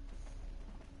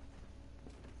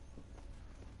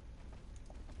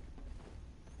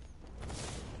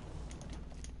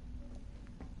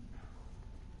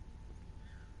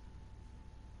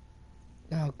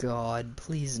 Oh god,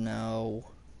 please no.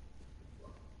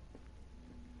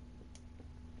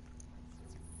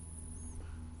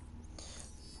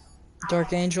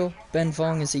 Dark Angel, Ben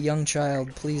Fong is a young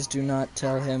child. Please do not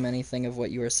tell him anything of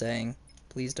what you are saying.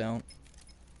 Please don't.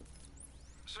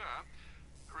 Sir,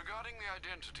 regarding the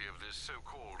identity of this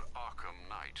so-called Arkham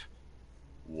Knight.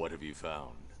 What have you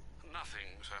found? Nothing,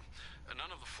 sir.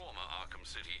 None of the former Arkham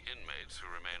City inmates who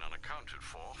remain unaccounted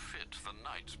for fit the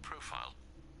Knight's profile.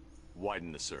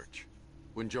 Widen the search.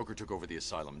 When Joker took over the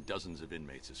asylum, dozens of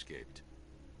inmates escaped.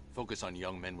 Focus on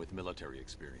young men with military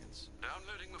experience.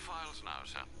 Downloading the files now,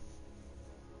 sir.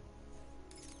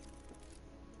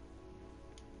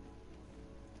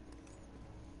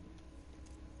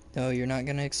 No, you're not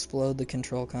going to explode the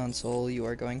control console. You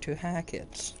are going to hack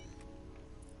it.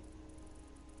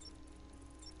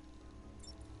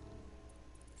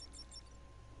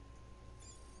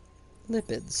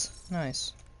 Lipids.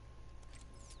 Nice.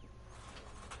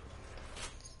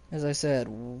 As I said,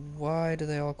 why do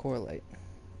they all correlate?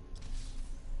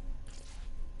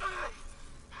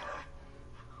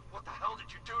 What the hell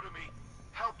did you do to me?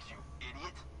 Helps you,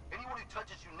 idiot. Anyone who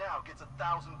touches you now gets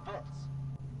 1,000 volts.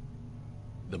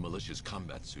 The militia's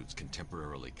combat suits can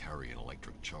temporarily carry an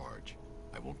electric charge.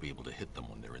 I won't be able to hit them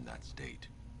when they're in that state.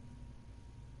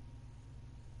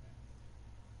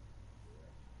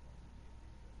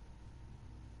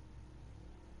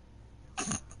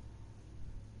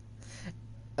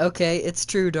 Okay, it's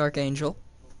true, Dark Angel.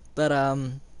 But,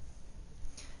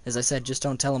 as I said, just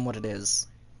don't tell him what it is.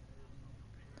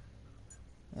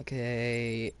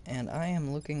 Okay, and I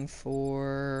am looking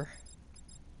for...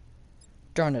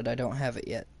 Darn it, I don't have it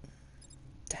yet.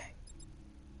 Dang.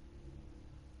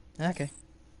 Okay.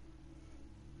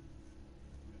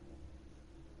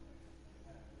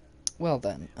 Well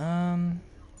then,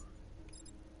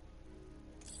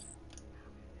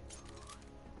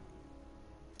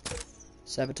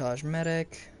 sabotage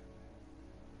medic.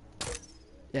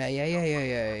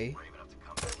 Yeah.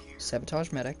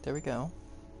 Sabotage medic, there we go.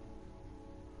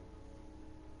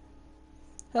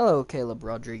 Hello, Caleb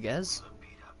Rodriguez.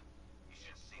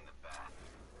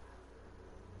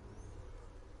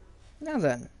 Now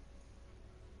then,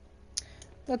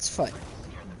 let's fight.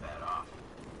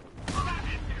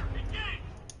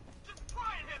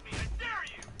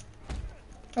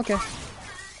 Okay.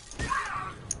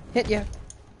 Hit ya.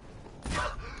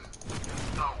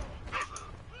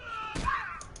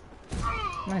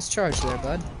 Nice charge there,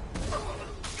 bud.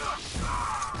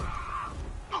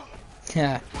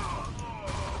 Yeah.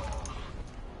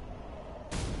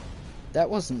 That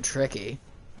wasn't tricky.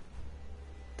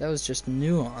 That was just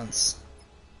nuance.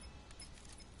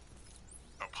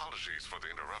 Apologies for the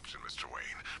interruption, Mr.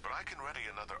 Wayne, but I can ready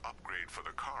another upgrade for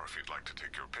the car if you'd like to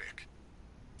take your pick.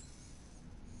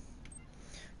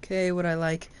 Okay, what I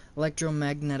like?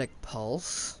 Electromagnetic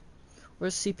pulse or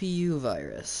CPU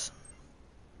virus?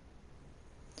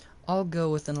 I'll go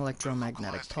with an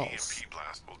electromagnetic pulse. EMP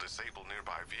blast will disable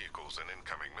nearby vehicles and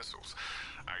incoming missiles.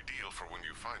 Ideal for when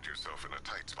you find yourself in a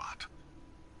tight spot.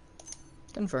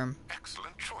 Confirm.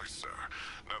 Excellent choice, sir.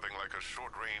 Nothing like a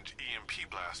short-range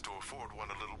EMP blast to afford one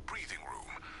a little breathing room.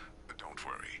 But don't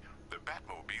worry, the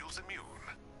Batmobile's immune.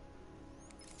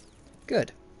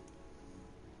 Good.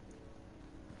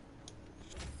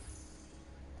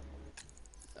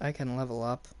 I can level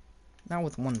up. Not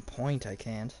with 1 point, I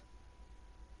can't.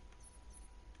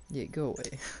 Yeah, go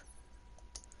away.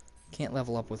 Can't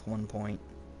level up with 1 point.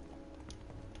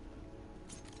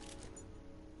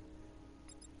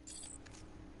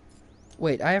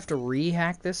 Wait, I have to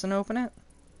re-hack this and open it?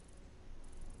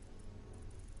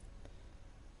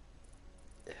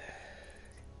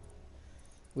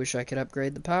 Wish I could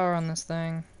upgrade the power on this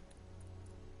thing.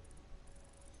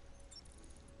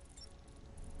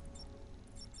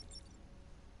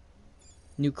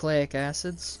 Nucleic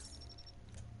acids.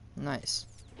 Nice.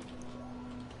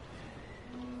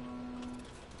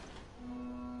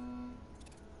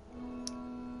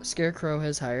 Scarecrow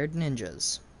has hired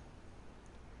ninjas.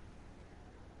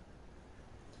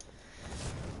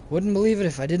 Wouldn't believe it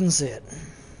if I didn't see it.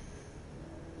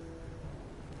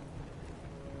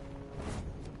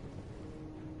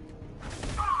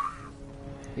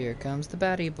 Here comes the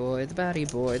batty boy, the batty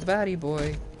boy, the batty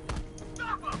boy.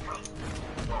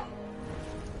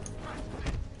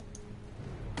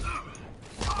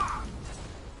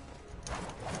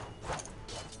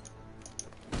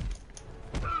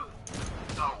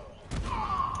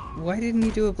 Why didn't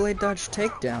he do a blade dodge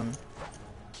takedown?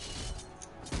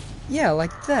 Yeah,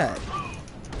 like that.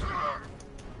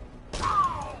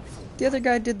 The other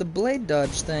guy did the blade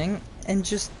dodge thing and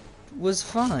just was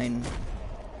fine.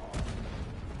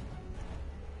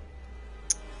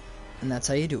 And that's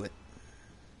how you do it.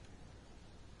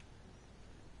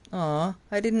 Aw,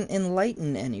 I didn't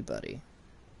enlighten anybody.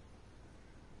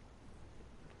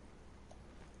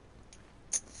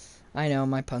 I know,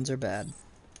 my puns are bad.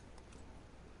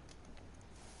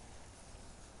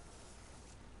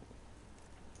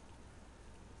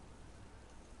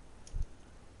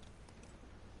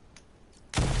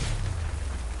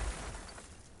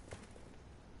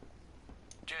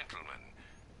 Gentlemen,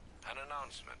 an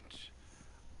announcement.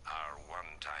 Our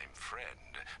one-time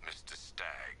friend, Mr.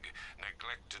 Stagg,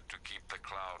 neglected to keep the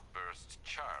cloudbursts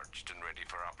charged and ready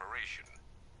for operation.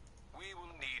 We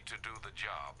will need to do the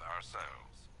job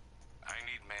ourselves. I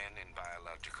need men in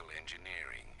biological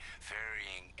engineering,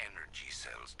 ferrying energy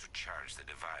cells to charge the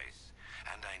device.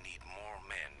 And I need more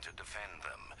men to defend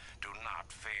them. Do not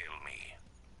fail me.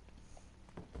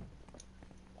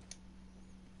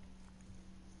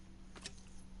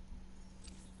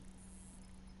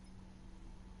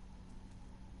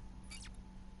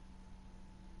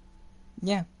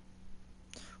 Yeah.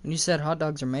 When you said hot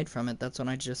dogs are made from it, that's when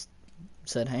I just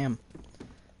said ham.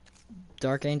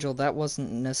 Dark Angel, that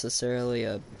wasn't necessarily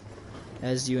a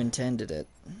as you intended it.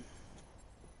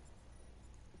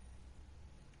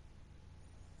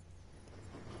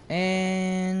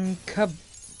 And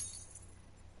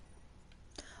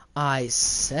I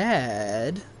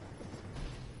said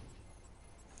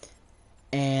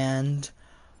and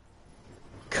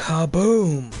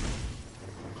kaboom.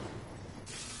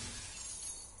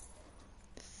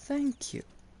 Thank you.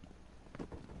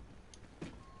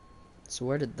 So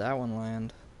where did that one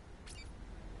land?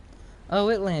 Oh,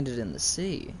 it landed in the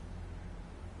sea.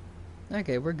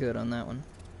 Okay, we're good on that one.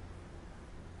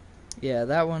 Yeah,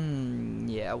 that one,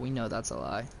 yeah, we know that's a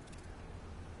lie.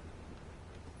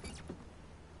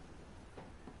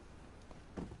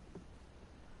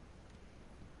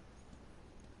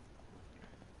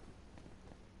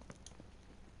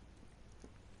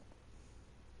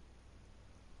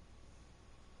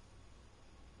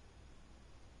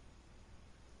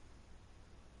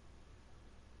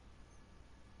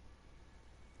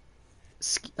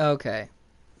 Okay.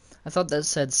 I thought that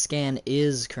said scan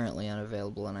is currently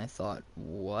unavailable, and I thought,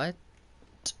 what?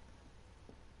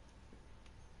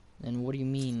 And what do you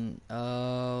mean?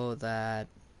 Oh, that.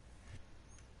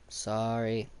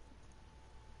 Sorry.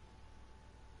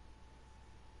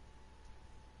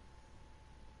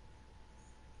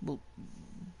 Well,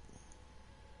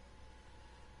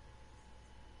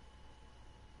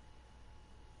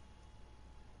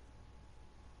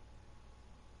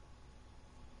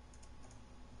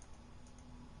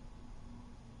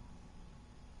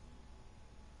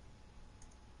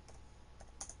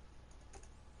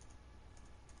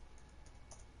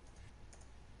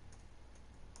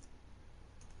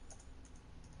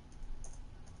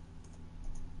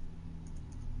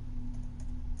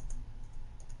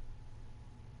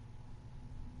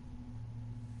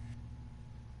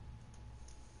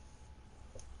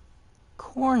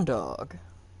 corn dog.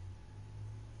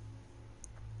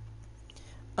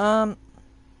 Ben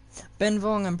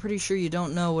Vong, I'm pretty sure you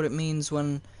don't know what it means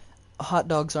when hot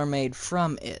dogs are made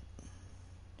from it.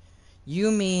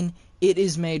 You mean it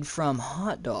is made from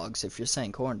hot dogs if you're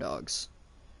saying corn dogs.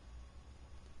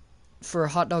 For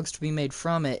hot dogs to be made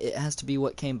from it, it has to be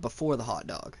what came before the hot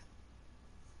dog.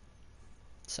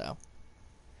 So.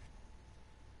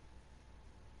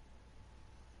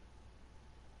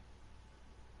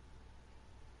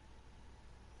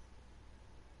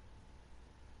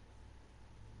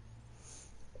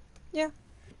 Yeah.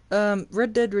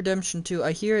 Red Dead Redemption 2,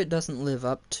 I hear it doesn't live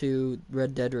up to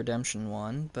Red Dead Redemption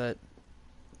 1, but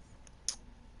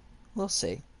we'll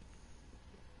see.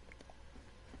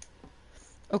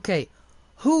 Okay,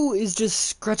 who is just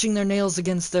scratching their nails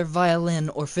against their violin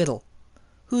or fiddle?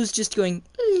 Who's just going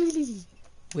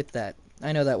with that?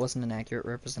 I know that wasn't an accurate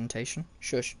representation.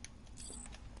 Shush.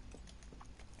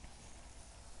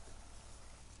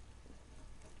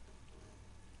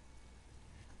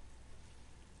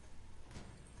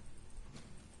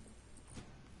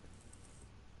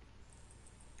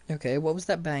 Okay, what was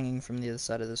that banging from the other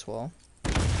side of this wall?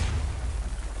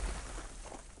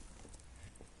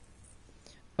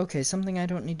 Okay, something I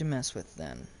don't need to mess with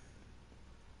then.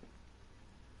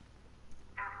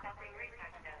 Accessing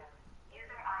research node.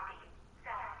 User ID,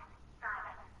 Stag,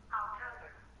 Simon, October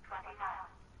 29.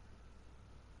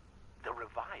 The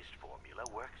revised formula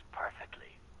works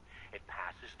perfectly. It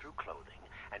passes through clothing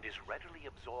and is readily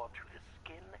absorbed through the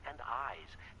skin and eyes.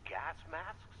 Gas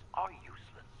masks are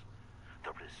useless.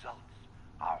 The results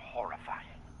are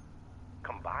horrifying.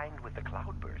 Combined with the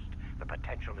cloudburst, the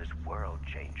potential is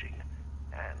world-changing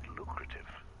and lucrative.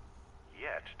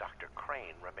 Yet, Dr.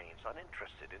 Crane remains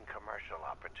uninterested in commercial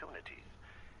opportunities.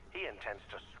 He intends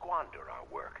to squander our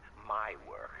work, my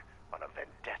work, on a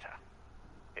vendetta.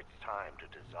 It's time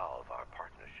to dissolve our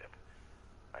partnership.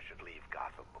 I should leave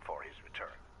Gotham before his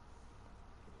return.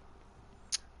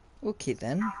 Okay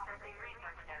then. Accessing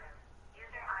research node.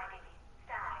 User ID,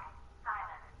 Stag,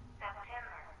 Simon,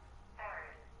 September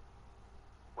 3rd.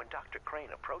 When Dr.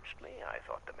 Crane approached me, I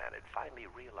thought the man had finally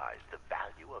realized the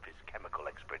value of his chemical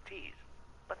expertise.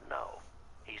 But no,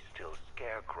 he's still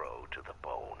scarecrow to the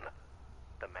bone.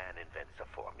 The man invents a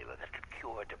formula that could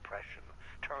cure depression,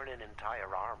 turn an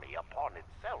entire army upon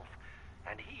itself,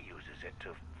 and he uses it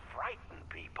to frighten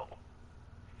people.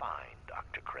 Fine,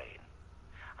 Dr. Crane.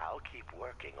 I'll keep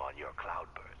working on your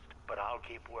cloudburst, but I'll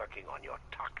keep working on your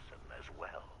toxin as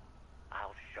well.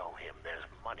 I'll show him there's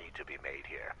money to be made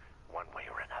here, one way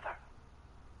or another.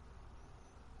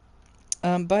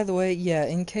 By the way, yeah,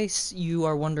 in case you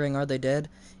are wondering, are they dead?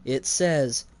 It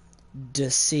says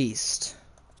deceased.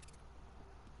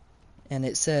 And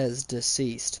it says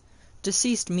deceased.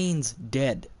 Deceased means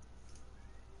dead.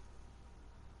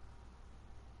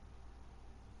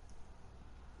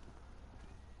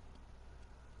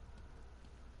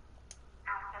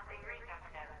 Accessing research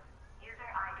node. User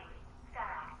ID,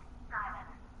 Stag, Simon,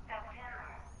 September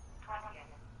 20th.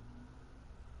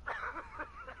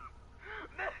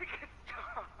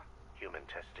 Human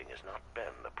testing has not been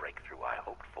the breakthrough I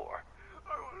hoped for.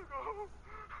 I want to go home.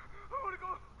 I want to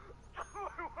go.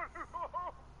 I want to go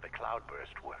home. The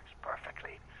cloudburst works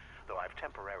perfectly, though I've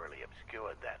temporarily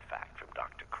obscured that fact from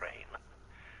Dr. Crane.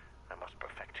 I must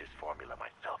perfect his formula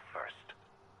myself first.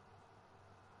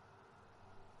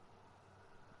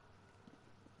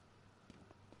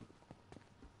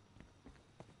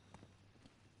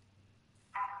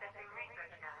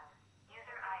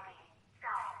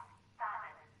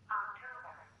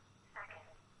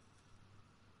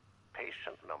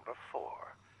 patient number 4,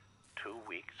 2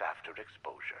 weeks after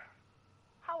exposure.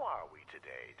 How are we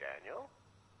today, Daniel?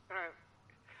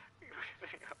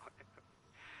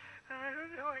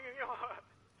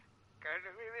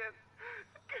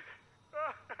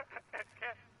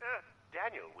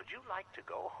 Daniel, would you like to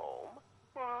go home?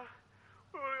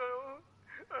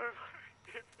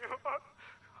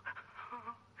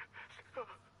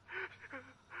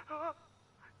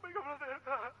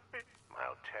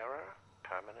 Mild terror,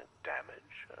 permanent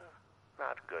damage,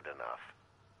 not good enough.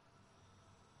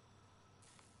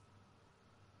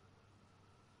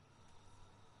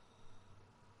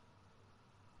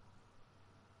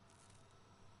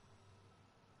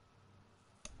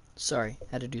 Sorry,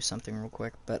 had to do something real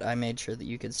quick, but I made sure that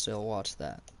you could still watch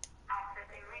that.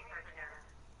 Accessing research node.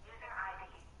 User ID,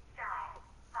 Stag,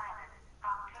 Simon,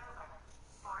 October,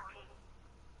 14.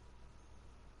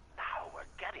 Now we're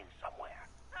getting somewhere.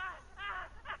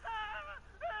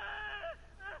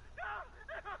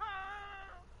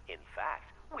 In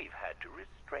fact, we've had to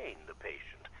restrain the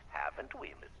patient, haven't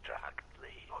we, Mr.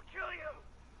 Huxley? I'll kill you!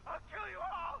 I'll kill you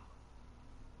all!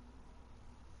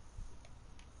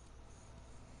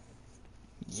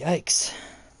 Yikes.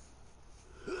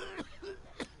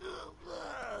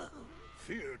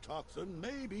 Fear toxin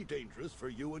may be dangerous for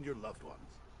you and your loved ones.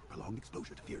 Prolonged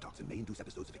exposure to fear toxin may induce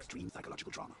episodes of extreme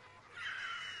psychological trauma.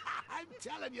 I'm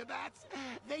telling you, Bats.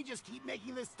 They just keep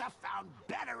making this stuff sound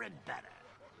better and better.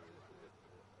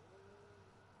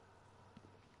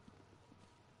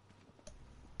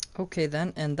 Okay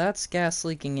then, and that's gas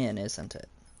leaking in, isn't it?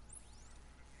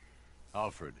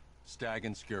 Alfred, Stag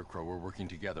and Scarecrow were working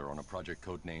together on a project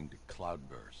codenamed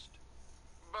Cloudburst.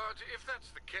 But if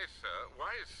that's the case, sir,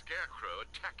 why is Scarecrow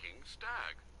attacking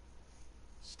Stag?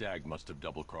 Stag must have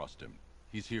double-crossed him.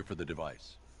 He's here for the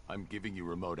device. I'm giving you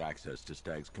remote access to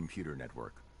Stag's computer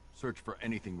network. Search for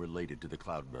anything related to the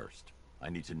Cloudburst. I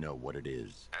need to know what it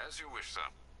is. As you wish, sir.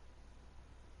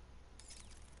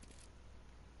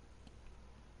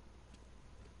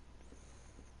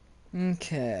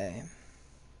 Okay.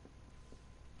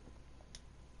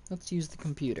 Let's use the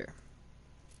computer.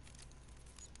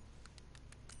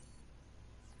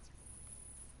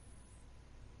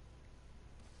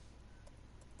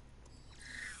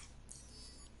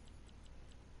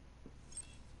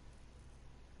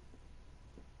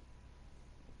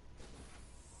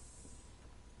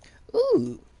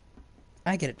 Ooh!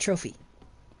 I get a trophy.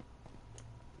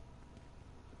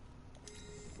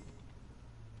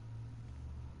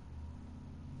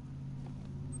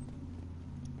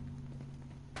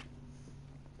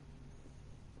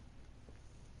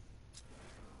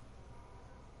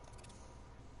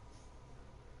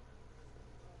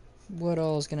 What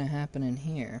all is gonna happen in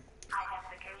here?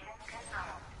 Identification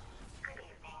confirmed. Good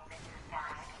evening, Mrs.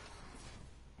 Stag.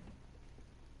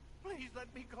 Please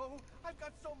let me go. I've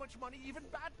got so much money, even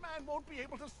Batman won't be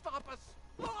able to stop us.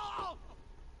 Oh!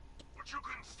 But you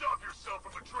couldn't stop yourself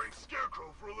from betraying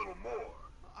Scarecrow for a little more.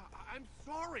 I'm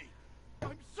sorry.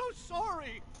 I'm so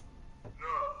sorry.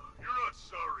 No, you're not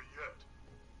sorry yet.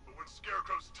 But when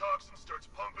Scarecrow's toxin starts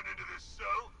pumping into this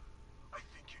cell, I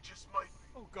think you just might...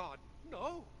 Oh, God,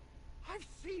 no. I've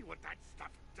seen what that stuff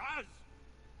does.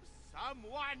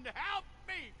 Someone help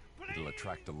me, please! It'll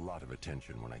attract a lot of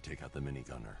attention when I take out the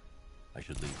minigunner. I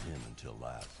should leave him until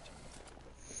last.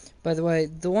 By the way,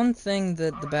 the one thing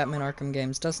that the Batman Arkham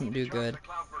games doesn't do good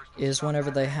is whenever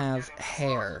they have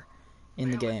hair in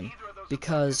the game.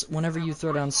 Because whenever you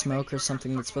throw down smoke or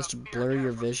something that's supposed to blur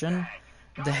your vision,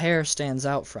 the hair stands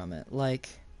out from it. Like,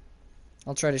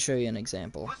 I'll try to show you an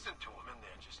example.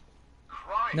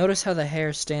 Notice how the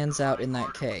hair stands out in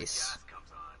that case.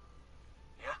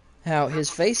 How his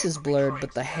face is blurred,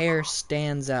 but the hair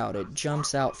stands out. It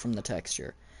jumps out from the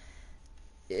texture.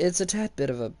 It's a tad bit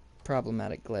of a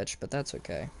problematic glitch, but that's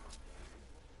okay.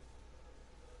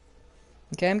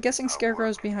 Okay, I'm guessing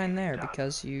Scarecrow's behind there,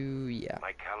 because yeah.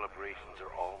 My calibrations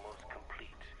are almost complete,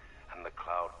 and the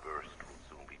Cloudburst will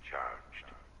soon be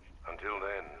charged. Until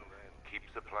then, keep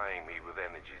supplying me with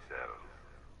energy cells.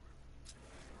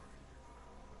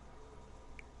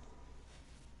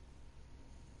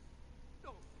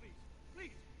 No, please,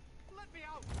 please, let me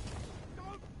out.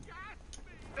 Don't gas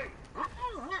me.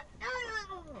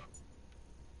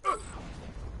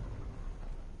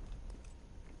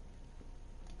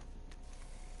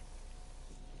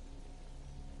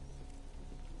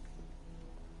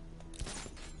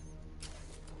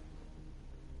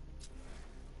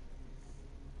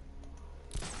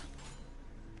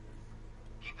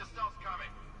 Keep the stealth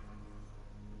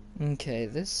coming. Okay,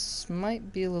 this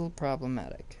might be a little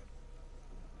problematic.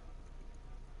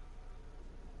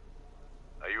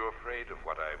 Are you afraid of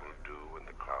what I will do when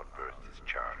the Cloudburst is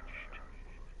charged?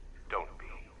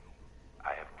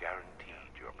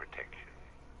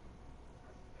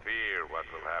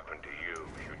 to you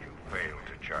should you fail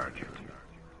to charge it.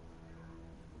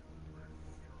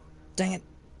 Dang it.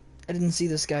 I didn't see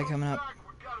this guy coming up.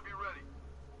 We gotta be ready.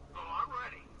 Oh, I'm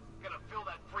ready. Gonna fill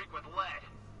that freak with lead.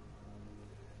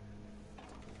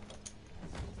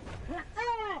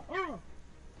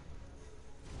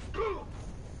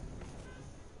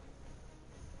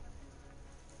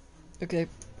 Okay.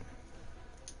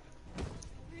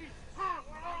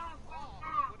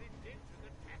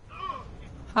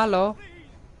 Hello.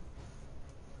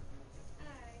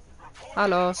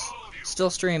 Hello. Still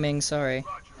streaming, sorry.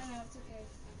 Oh, no, it's okay.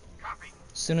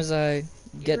 As soon as I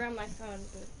get... You're on my phone,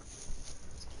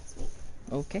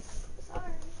 but... Okay.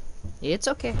 Sorry. It's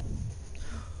okay.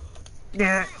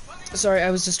 Sorry,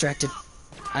 I was distracted.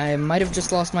 I might have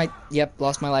just lost my... Yep,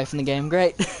 lost my life in the game.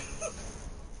 Great.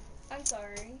 I'm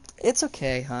sorry. It's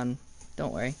okay, hon.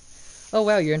 Don't worry. Oh,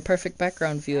 wow, you're in perfect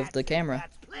background view of the camera.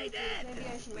 Maybe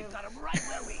I should move.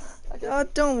 Oh,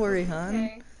 don't worry, hon.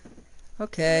 Okay.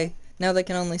 Okay. Now they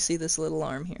can only see this little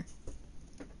arm here.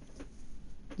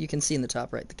 You can see in the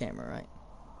top right the camera, right?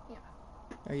 Yeah.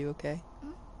 Are you okay?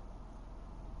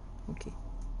 Mm-hmm. Okay.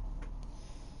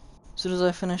 As soon as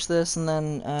I finish this and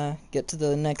then get to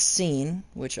the next scene,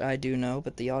 which I do know,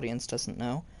 but the audience doesn't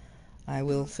know, I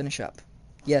will finish up.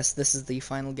 Yes, this is the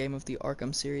final game of the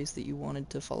Arkham series that you wanted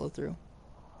to follow through.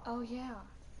 Oh, yeah.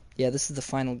 Yeah, this is the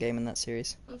final game in that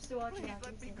series. I'm still watching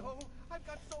Arkham Knight.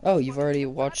 Oh, you've already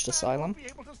watched Asylum?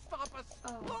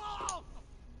 Oh.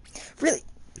 Really?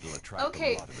 It'll attract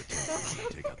Okay. a lot of attention.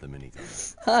 Take out the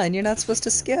minigun. Huh, and you're not supposed to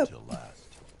Leave him skip. till last.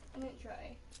 I'm gonna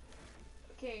try.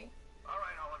 Okay. All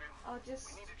right, all of you. I'll just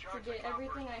forget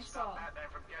everything I saw.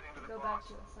 Go back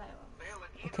to Asylum.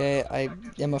 Okay, I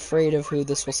am afraid of who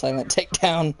this will silent take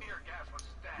down.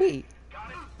 Wait.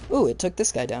 Ooh, it took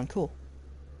this guy down. Cool.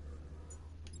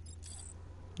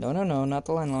 No, no, no, not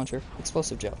the line launcher.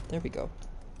 Explosive gel. There we go.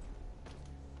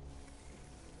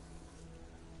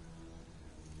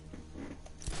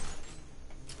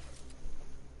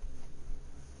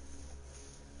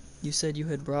 You said you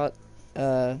had brought,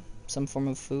 some form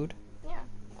of food? Yeah,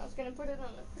 I was gonna put it on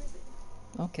the freezer.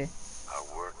 Okay. Our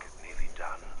work is nearly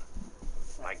done.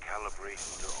 My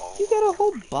calibration to all You got a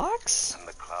whole box? and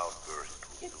the cloud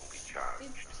burst will soon be charged.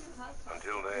 It's too hot.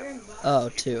 Until then, Oh,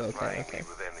 keep two, okay, supplying okay. me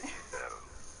with energy cells.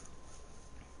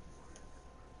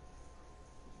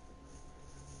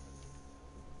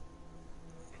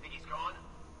 You think he's gone?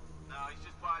 No, he's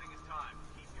just biding his time.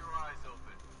 Keep your eyes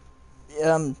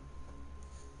open.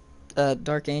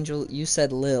 Dark Angel, you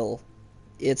said Lil.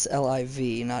 It's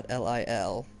L-I-V, not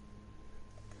L-I-L.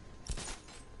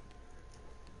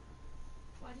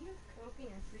 Why do you have Coke in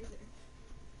your freezer?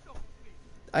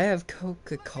 I have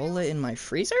Coca-Cola in my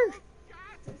freezer? There's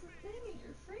a thing in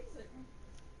your freezer.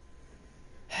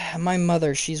 My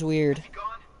mother, she's weird.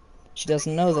 She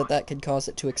doesn't know that that could cause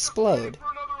it to explode.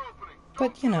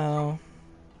 But, you know...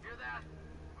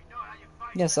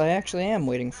 Yes, I actually am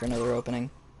waiting for another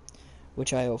opening.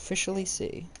 Which I officially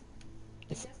see. I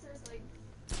guess there's like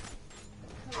a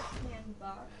Coke can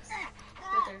box,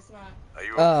 but there's not. Are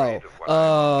you Oh, afraid of what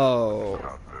oh. the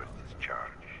cloudburst is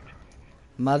charged?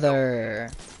 Mother.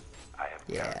 I have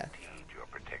Yeah. guaranteed your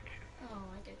protection. Oh,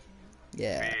 I get you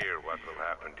Yeah. Fear what will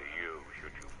happen to you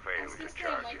should you now. I fail was to gonna say,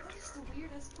 charge like, it. this is the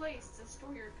weirdest place to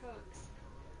store your Cokes.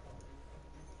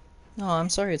 Oh, I'm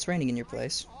sorry it's raining in your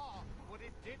place.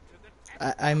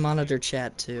 I monitor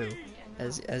chat too, Yeah,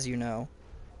 as you know.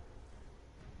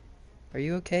 Are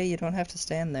you okay? You don't have to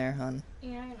stand there, hon.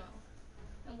 yeah, I know.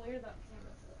 I'm weird about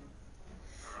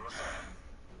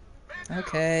cameras.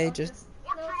 Okay, I'll just...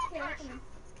 No, it's okay. I can...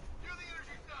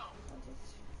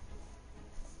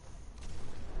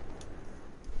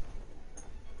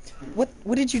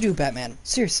 What did you do, Batman?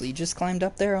 Seriously, you just climbed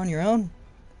up there on your own?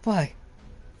 Why?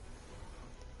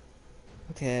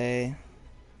 Okay.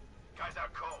 Guys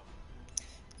out cold.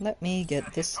 Let me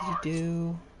get this to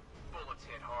do. Bullets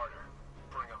hit harder.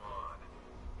 Bring them on.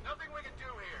 Nothing we can do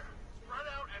here. Spread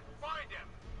out and find him.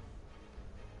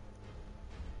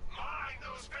 Mine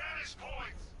those vantage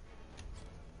points.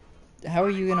 How are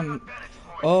you gonna...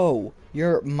 Oh,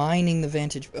 you're mining the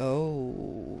vantage...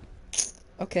 Oh.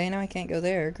 Okay, now I can't go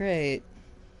there. Great.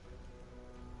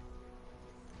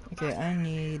 Okay, I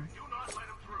need... Do not let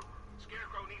him through.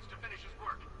 Scarecrow needs to finish his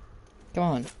work. Come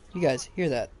on, you guys, hear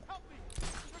that.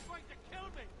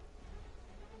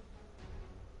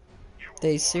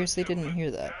 They seriously didn't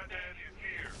hear that.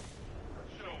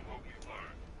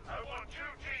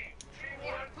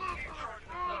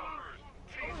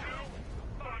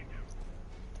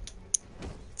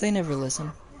 They never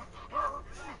listen.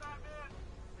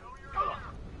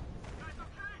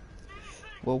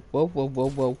 Whoa, whoa, whoa, whoa,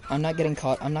 whoa. I'm not getting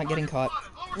caught. I'm not getting caught.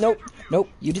 Nope, nope,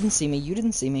 you didn't see me, you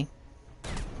didn't see me.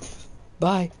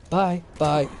 Bye, bye,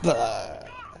 bye, bye.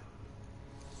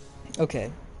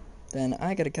 Okay, then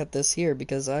I gotta cut this here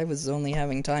because I was only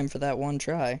having time for that one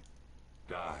try.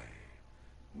 Die,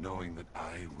 knowing that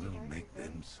I will make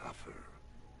them suffer.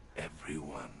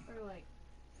 Everyone. Or like,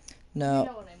 No, you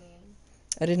know what I mean.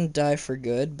 I didn't die for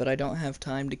good, but I don't have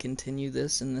time to continue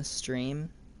this in this stream.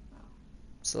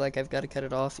 So, like, I've got to cut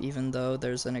it off even though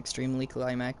there's an extremely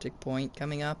climactic point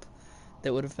coming up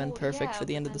that would have been perfect for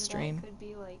the end of the stream. That could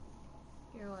be like,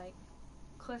 your like,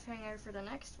 cliffhanger for the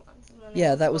next one. So then Yeah,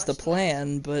 they'll that was the watch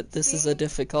plan, but this is a See?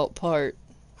 difficult part.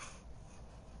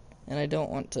 And I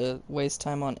don't want to waste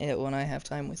time on it when I have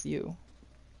time with you.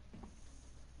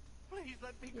 Please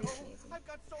let me go. I've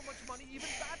got so much money, even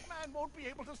Batman won't be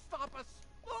able to stop us.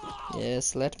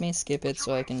 Yes, let me skip it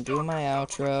so I can do my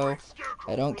outro.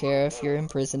 I don't care if you're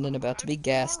imprisoned and about to be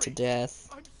gassed to death.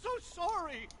 I'm so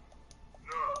sorry.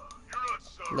 No, you're not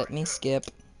sorry. Let me skip.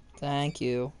 Thank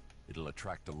you. It'll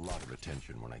attract a lot of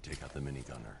attention when I take out the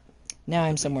minigunner. Now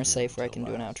I'm somewhere safe where I can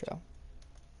do an outro.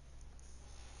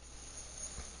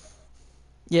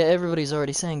 Yeah, everybody's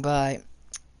already saying bye.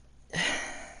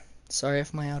 Sorry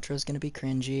if my outro is gonna be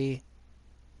cringy.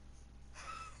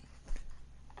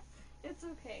 It's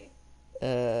okay.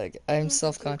 I'm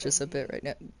self-conscious a bit right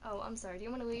now. Oh, I'm sorry. Do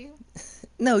you want to leave?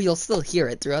 No, you'll still hear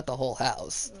it throughout the whole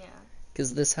house. Yeah.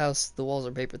 Because this house, the walls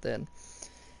are paper thin.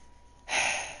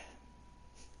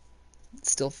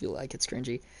 Still feel like it's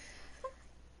cringy.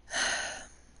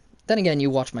 Then again, you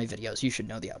watch my videos. You should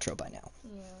know the outro by now.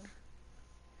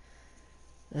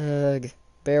 Yeah.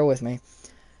 Bear with me.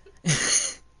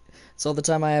 That's all the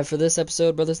time I have for this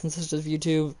episode, brothers and sisters of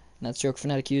YouTube. And that's Joke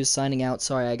Fanatic Hughes signing out.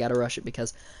 Sorry, I gotta rush it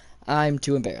because I'm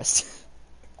too embarrassed.